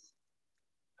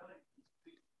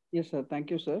 Yes, sir. Thank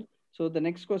you, sir. So the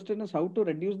next question is how to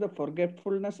reduce the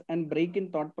forgetfulness and break in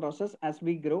thought process as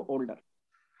we grow older.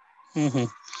 Mm-hmm.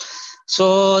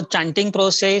 So chanting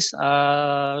process,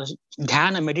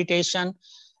 dhyan, meditation,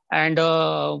 and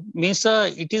means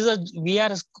it is a we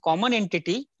are a common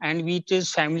entity and which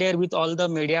is familiar with all the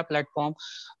media platform.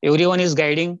 Everyone is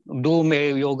guiding, do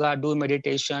yoga, do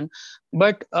meditation,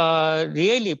 but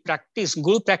really practice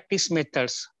good practice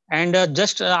methods. And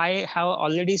just I have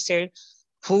already said,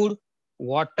 food,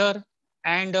 water,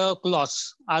 and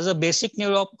clothes as a basic need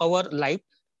of our life.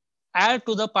 Add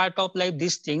to the part of life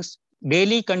these things,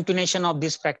 daily continuation of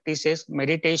these practices,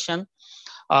 meditation,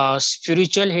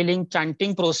 spiritual healing,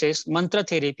 chanting process, mantra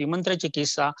therapy, mantra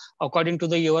chikisa, according to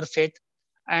the your faith,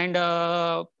 and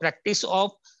practice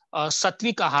of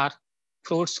sattvic ahar,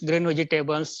 fruits, green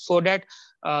vegetables, so that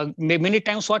many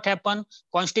times what happen,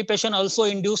 constipation also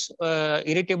induce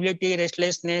irritability,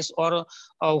 restlessness, or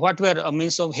whatever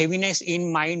means of heaviness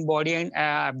in mind, body, and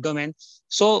abdomen.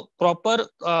 So proper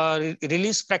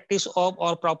release practice of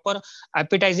or proper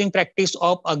appetizing practice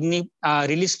of agni,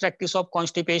 release practice of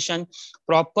constipation,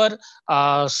 proper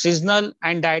seasonal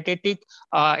and dietetic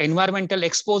environmental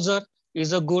exposure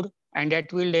is a good, and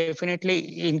that will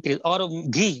definitely increase. Or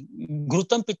ghee,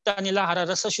 ghrutam pitta nila hara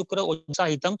rasa shukra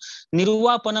utsahitam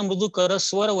nirvapana mrudu kara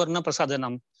swara varna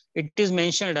prasadanam. It is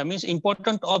mentioned, means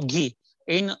important of ghee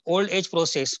in old age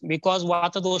process, because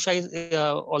vata dosha is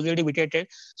already vitiated.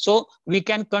 So we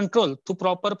can control through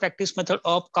proper practice method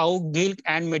of cow milk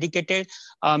and medicated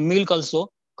milk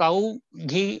also. Cow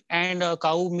ghee and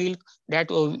cow milk,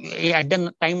 that at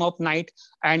the time of night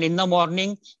and in the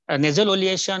morning, nasal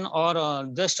oleation, or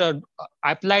just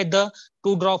apply the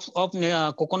 2 drops of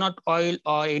coconut oil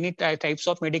or any types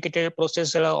of medicated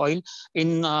processed oil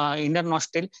in inner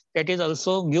nostril, that is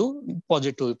also give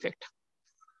positive effect.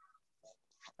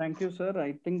 Thank you, sir.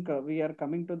 I think we are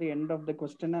coming to the end of the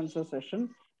question answer session.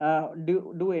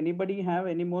 Do anybody have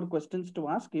any more questions to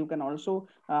ask? You can also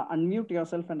unmute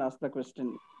yourself and ask the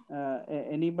question.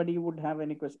 Anybody would have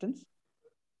any questions?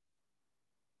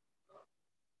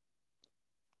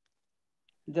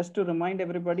 Just to remind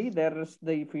everybody, there is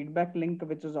the feedback link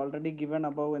which is already given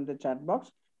above in the chat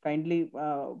box. Kindly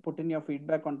put in your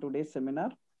feedback on today's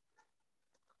webinar.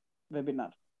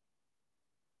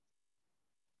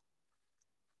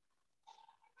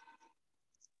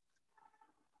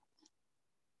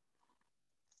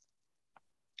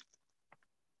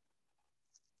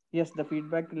 Yes, the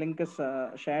feedback link is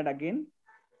shared again.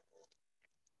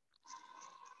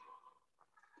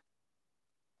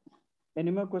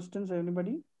 Any more questions,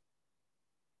 anybody?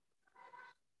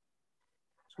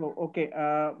 So, okay,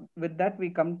 with that, we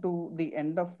come to the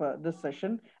end of this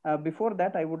session. Before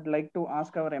that, I would like to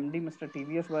ask our MD, Mr.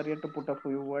 T.V.S. Varier, to put a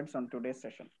few words on today's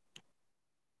session.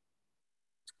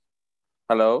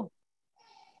 Hello.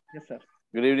 Yes, sir.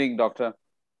 Good evening, Dr.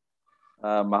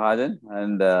 Mahajan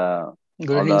and Good all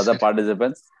the evening, other sir.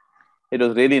 participants. It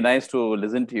was really nice to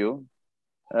listen to you.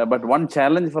 But one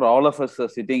challenge for all of us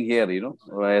sitting here,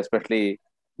 especially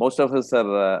most of us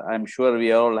are, I'm sure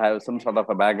we all have some sort of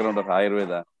a background of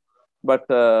Ayurveda. But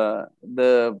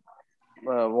the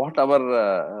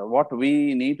what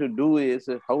we need to do is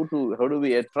how do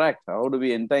we attract, how do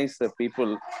we entice the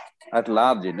people at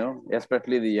large,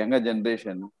 especially the younger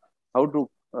generation, how to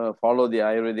follow the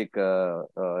Ayurvedic,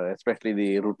 especially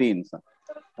the routines.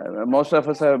 Most of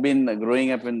us have been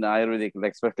growing up in the Ayurvedic,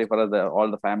 like especially for all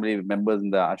the family members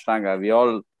in the Ashtanga. We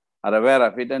all are aware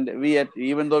of it, and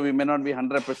even though we may not be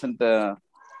 100%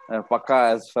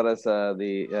 pakka as far as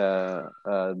the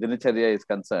dinacharya is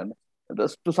concerned,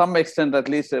 to some extent, at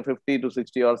least 50 to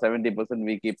 60 or 70%,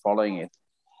 we keep following it.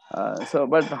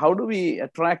 But how do we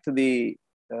attract the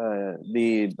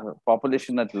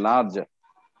population at large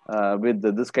with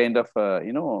this kind of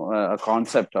a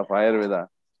concept of Ayurveda?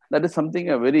 That is something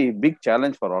a very big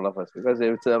challenge for all of us, because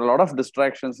it's a lot of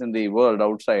distractions in the world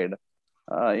outside.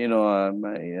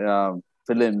 Films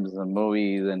and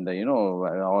movies and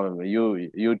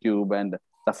YouTube and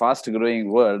the fast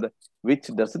growing world, which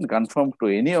doesn't conform to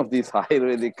any of these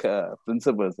Ayurvedic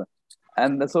principles.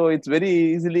 And so it's very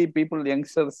easily people,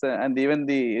 youngsters, and even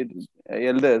the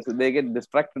elders, they get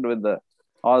distracted with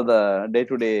all the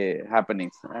day-to-day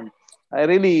happenings. And I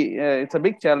really, it's a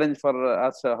big challenge for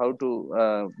us how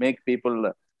to make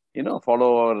people,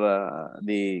 follow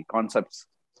the concepts.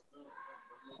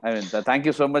 I mean, thank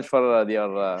you so much for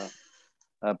your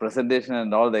presentation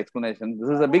and all the explanation.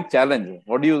 This is a big challenge.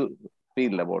 What do you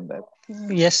feel about that?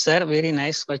 Yes, sir. Very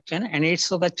nice question. And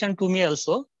it's a question to me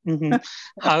also.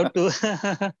 How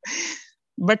to.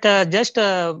 But just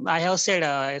I have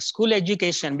said school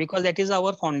education, because that is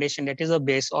our foundation, that is the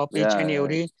base of each and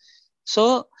every.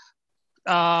 So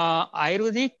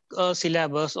Ayurvedic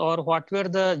syllabus, or what were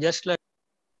the just like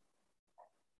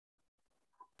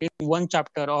in one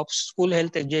chapter of school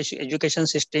health education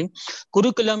system,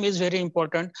 curriculum is very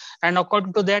important, and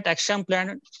according to that action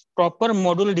plan, proper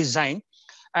module design.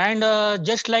 And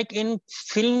just like in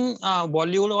film,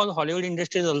 Bollywood or Hollywood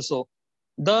industries also,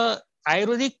 the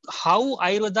Ayurvedic, how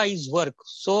Ayurveda is work.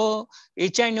 So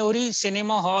each and every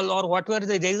cinema hall or whatever,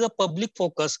 there is a public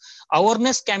focus,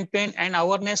 awareness campaign, and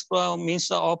awareness means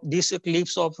of these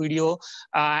clips of video.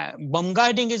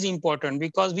 Bombarding is important,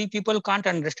 because we people can't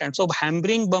understand. So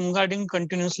hammering, bombarding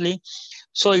continuously.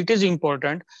 So it is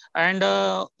important. And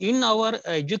in our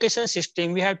education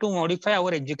system, we have to modify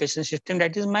our education system.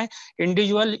 That is my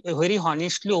individual, very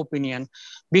honestly opinion,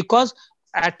 because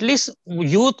at least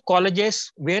youth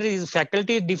colleges where is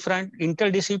faculty different,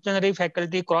 interdisciplinary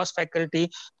faculty, cross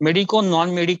faculty, medico,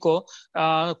 non-medico,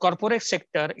 corporate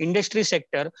sector, industry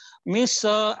sector, means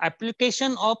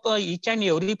application of each and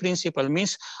every principle,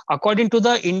 means according to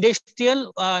the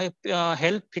industrial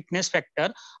health fitness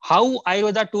factor, how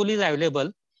Ayurveda tool is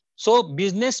available. So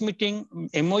business meeting,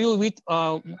 MOU with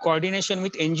coordination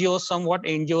with NGOs, somewhat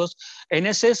NGOs.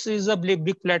 NSS is a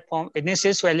big platform.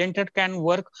 NSS volunteer can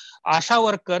work, ASHA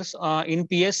workers in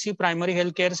PSC, primary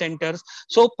healthcare centers.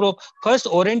 So first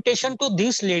orientation to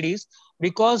these ladies,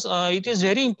 because it is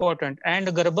very important. And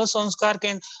Garbha Sanskar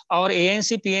can, our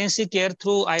ANC, PNC care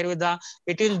through Ayurveda,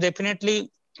 it is definitely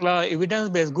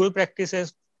evidence-based, good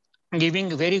practices, giving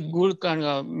very good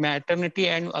maternity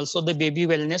and also the baby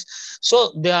wellness.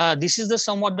 So this is the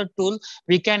somewhat the tool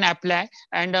we can apply.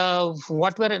 And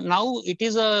what were now, it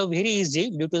is very easy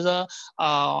due to the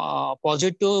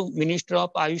positive Minister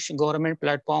of Ayush government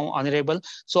platform, honorable.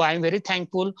 So I am very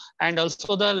thankful, and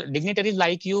also the dignitaries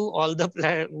like you, all the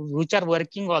which are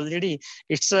working already.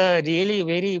 It's really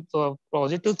very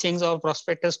positive things or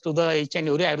prospectus to the each and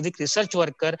every Ayurvedic research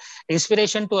worker,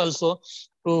 inspiration to also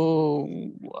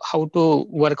to how to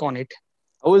work on it.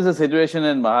 How is the situation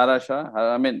in Maharashtra?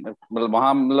 I mean, वहाँ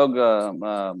हम लोग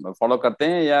follow करते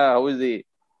हैं, या how is the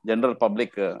general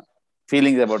public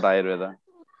feelings about Ayurveda?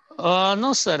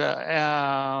 No sir,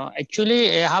 actually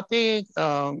यहाँ पे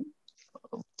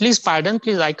please pardon,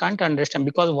 please, I can't understand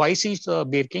because voice is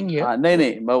breaking here.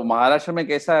 नहीं, महाराष्ट्र में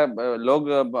कैसा लोग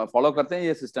follow करते हैं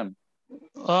ये system?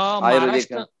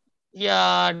 महाराष्ट्र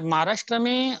या महाराष्ट्र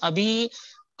में अभी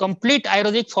कंप्लीट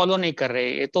आयुर्वेदिक फॉलो नहीं कर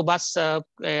रहे, ये तो बात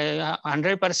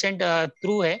 100%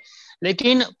 ट्रू है.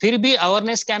 लेकिन फिर भी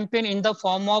awareness campaign in the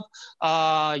form of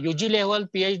UG level,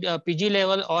 PG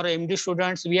level और MD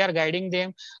students, we are guiding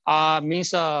them,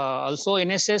 means also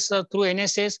NSS, through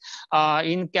NSS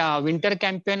in winter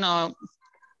campaign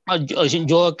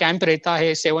जो कैंप रहता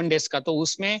है 7 डेज का, तो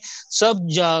उसमें सब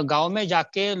गांव में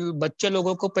जाके बच्चे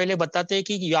लोगों को पहले बताते हैं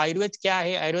कि आयुर्वेद क्या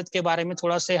है, आयुर्वेद के बारे में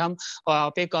थोड़ा से हम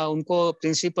पे उनको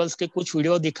प्रिंसिपल्स के कुछ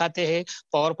वीडियो दिखाते हैं,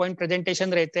 पावर पॉइंट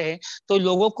प्रेजेंटेशन रहते हैं। तो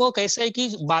लोगों को कैसा है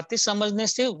कि बातें समझने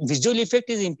से visual effect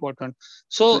is important.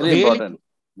 So really,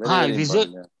 Very, very visual,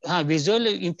 important. visual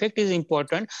impact is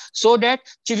important, so that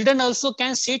children also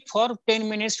can sit for 10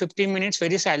 minutes 15 minutes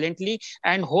very silently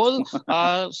and whole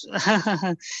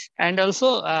and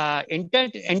also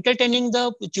entertaining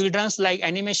the children's like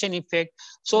animation effect.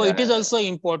 So it is also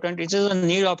important. It is a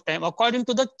need of time according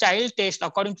to the child taste,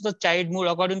 according to the child mood,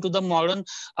 according to the modern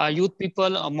youth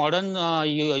people, modern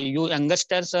you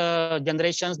youngsters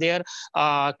generations, their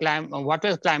what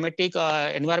is climatic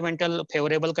environmental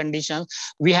favorable conditions.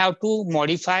 We have to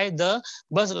modify the,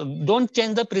 but don't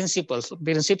change the principles.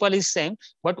 Principle is same,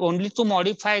 but only to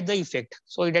modify the effect.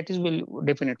 So that is will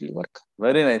definitely work.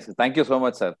 Very nice. Thank you so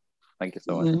much, sir. Thank you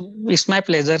so much. It's my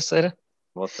pleasure, sir.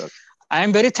 Most welcome. I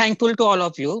am very thankful to all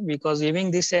of you because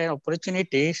giving this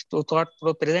opportunity to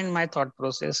present my thought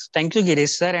process. Thank you,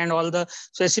 Girish sir, and all the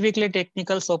specifically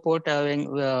technical support,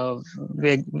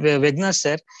 Vignesh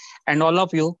sir, and all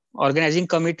of you, organizing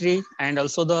committee, and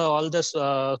also all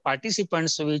the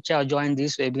participants which have joined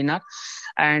this webinar.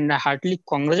 And heartily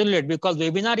congratulate, because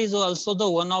webinar is also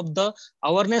the one of the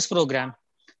awareness program.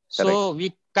 So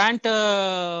we can't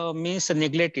means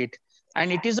neglect it. And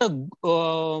it is a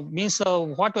means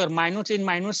whatever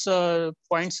minus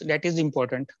points that is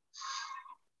important.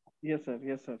 Yes, sir.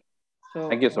 Yes, sir. So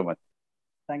thank you so much.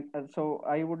 So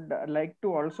I would like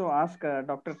to also ask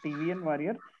Dr.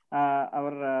 K.S.Varier,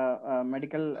 our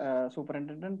medical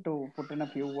superintendent, to put in a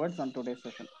few words on today's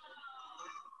session.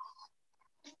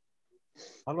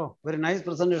 Hello, very nice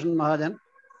presentation, Mahajan.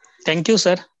 Thank you,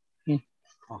 sir.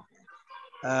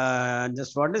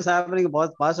 Just what is happening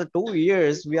about past 2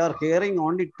 years, we are hearing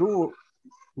only 2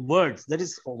 words. That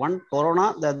is one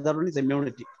corona, the other one is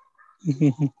immunity.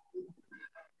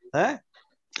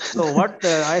 So what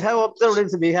I have observed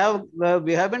is we have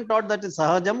been taught that is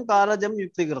sahajam, karajam,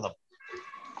 yuktigratam.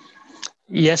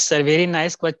 Yes, sir. Very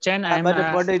nice question.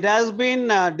 But it has been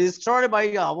destroyed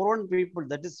by our own people.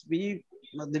 That is, we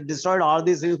destroyed all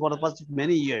these things for the past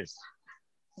many years.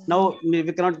 Now we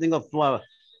cannot think of.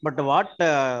 But what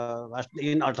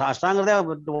in Ashtanga,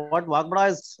 what Vagbada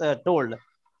is told,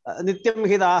 Nityam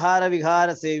hid ahara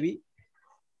vihara sevi,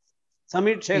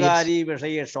 Samikshagari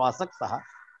vishaye shwasaktaha,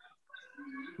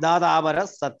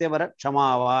 Dadavaras satyavarat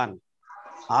shamavan,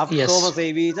 Aptoma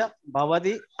sevija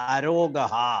bhavati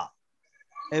arogaha.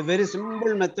 A very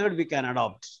simple method we can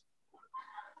adopt.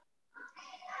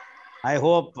 I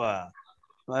hope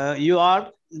you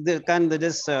all can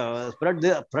just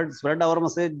spread our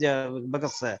message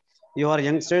because you are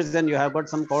youngsters and you have got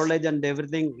some college and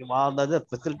everything, all the other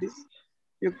facilities.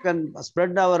 You can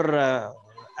spread our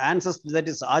ancestors, that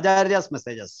is Acharya's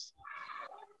messages.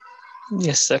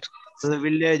 Yes, sir. To the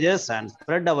villages and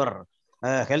spread our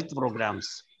health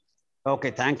programs.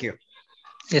 Okay, thank you.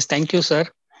 Yes, thank you, sir.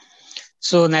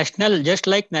 So just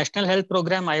like national health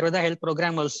program, Ayurveda health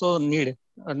program also need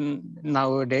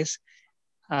nowadays.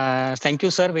 Thank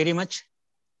you, sir, very much.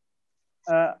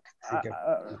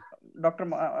 Dr.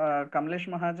 Kamlesh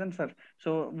Mahajan, sir.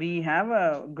 So we have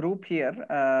a group here,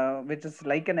 which is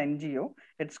like an NGO.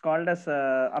 It's called as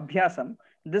Abhyasam.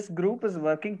 This group is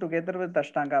working together with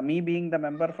Ashtanga. Me being the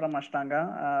member from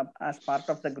Ashtanga as part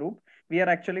of the group, we are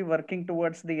actually working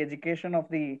towards the education of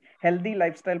the healthy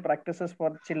lifestyle practices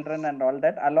for children and all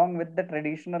that, along with the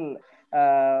traditional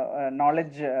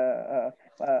knowledge,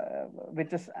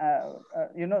 which is,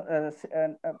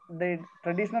 the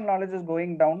traditional knowledge is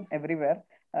going down everywhere.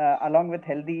 Along with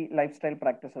healthy lifestyle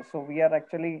practices. So we are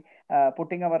actually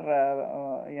putting our,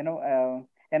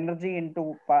 energy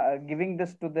into giving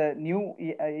this to the new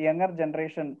younger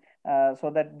generation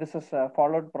so that this is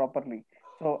followed properly.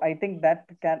 So I think that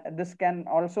this can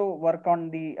also work on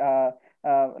the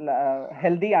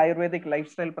healthy Ayurvedic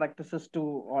lifestyle practices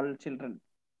to all children.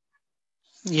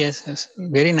 Yes,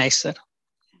 very nice, sir.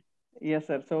 Yes,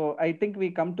 sir. So I think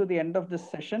we come to the end of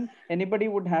this session. Anybody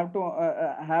would have to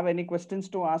have any questions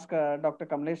to ask Dr.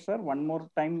 Kamlesh, sir? One more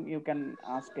time, you can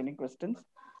ask any questions.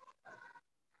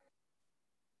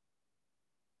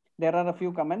 There are a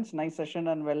few comments. Nice session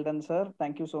and well done, sir.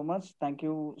 Thank you so much. Thank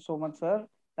you so much, sir.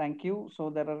 Thank you.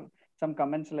 So there are some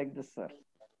comments like this, sir.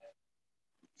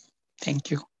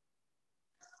 Thank you.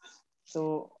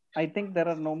 So I think there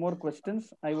are no more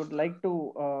questions. I would like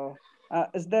to,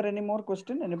 is there any more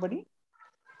question? Anybody?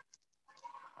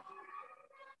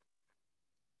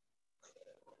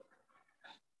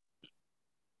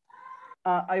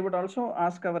 I would also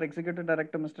ask our Executive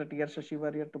Director, Mr.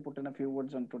 K.S.Varier, to put in a few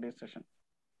words on today's session.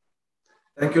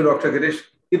 Thank you, Dr. Girish.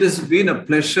 It has been a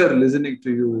pleasure listening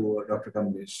to you, Dr.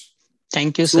 Kamlesh.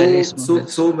 Thank you, Sailesh.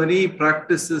 So many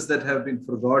practices that have been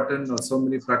forgotten, or so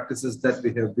many practices that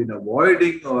we have been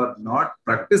avoiding or not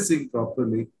practicing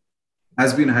properly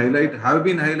have been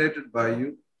highlighted by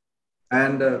you.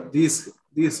 And the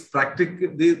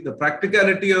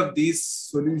practicality of these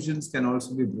solutions can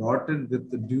also be brought in with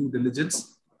the due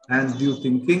diligence and due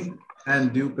thinking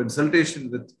and due consultation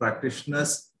with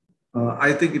practitioners.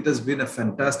 I think it has been a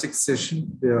fantastic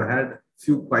session. We have had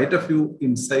quite a few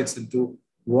insights into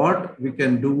what we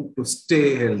can do to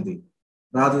stay healthy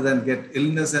rather than get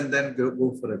illness and then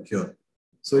go for a cure.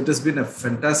 So it has been a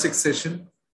fantastic session.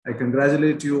 I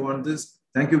congratulate you on this.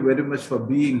 Thank you very much for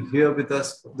being here with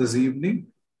us this evening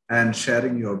and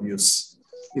sharing your views.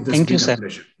 It has been a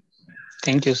pleasure.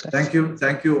 Thank you, sir. Thank you.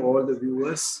 Thank you, all the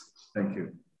viewers. Thank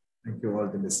you. Thank you, all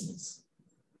the listeners.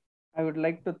 I would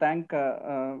like to thank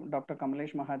Dr.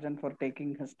 Kamlesh Mahajan for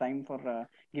taking his time for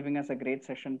giving us a great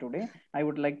session today. I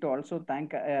would like to also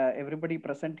thank everybody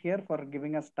present here for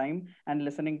giving us time and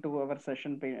listening to our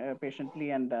session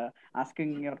patiently and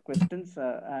asking your questions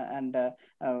and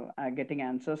getting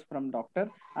answers from Doctor.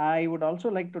 I would also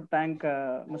like to thank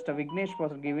Mr. Vignesh for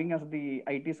giving us the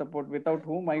IT support, without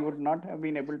whom I would not have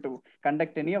been able to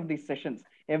conduct any of these sessions.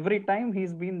 Every time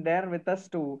he's been there with us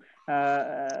to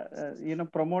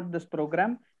promote this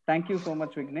program. Thank you so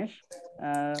much, Vignesh.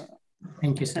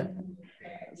 Thank you, sir.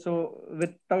 So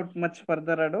without much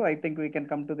further ado, I think we can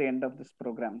come to the end of this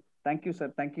program. Thank you,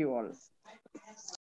 sir. Thank you all.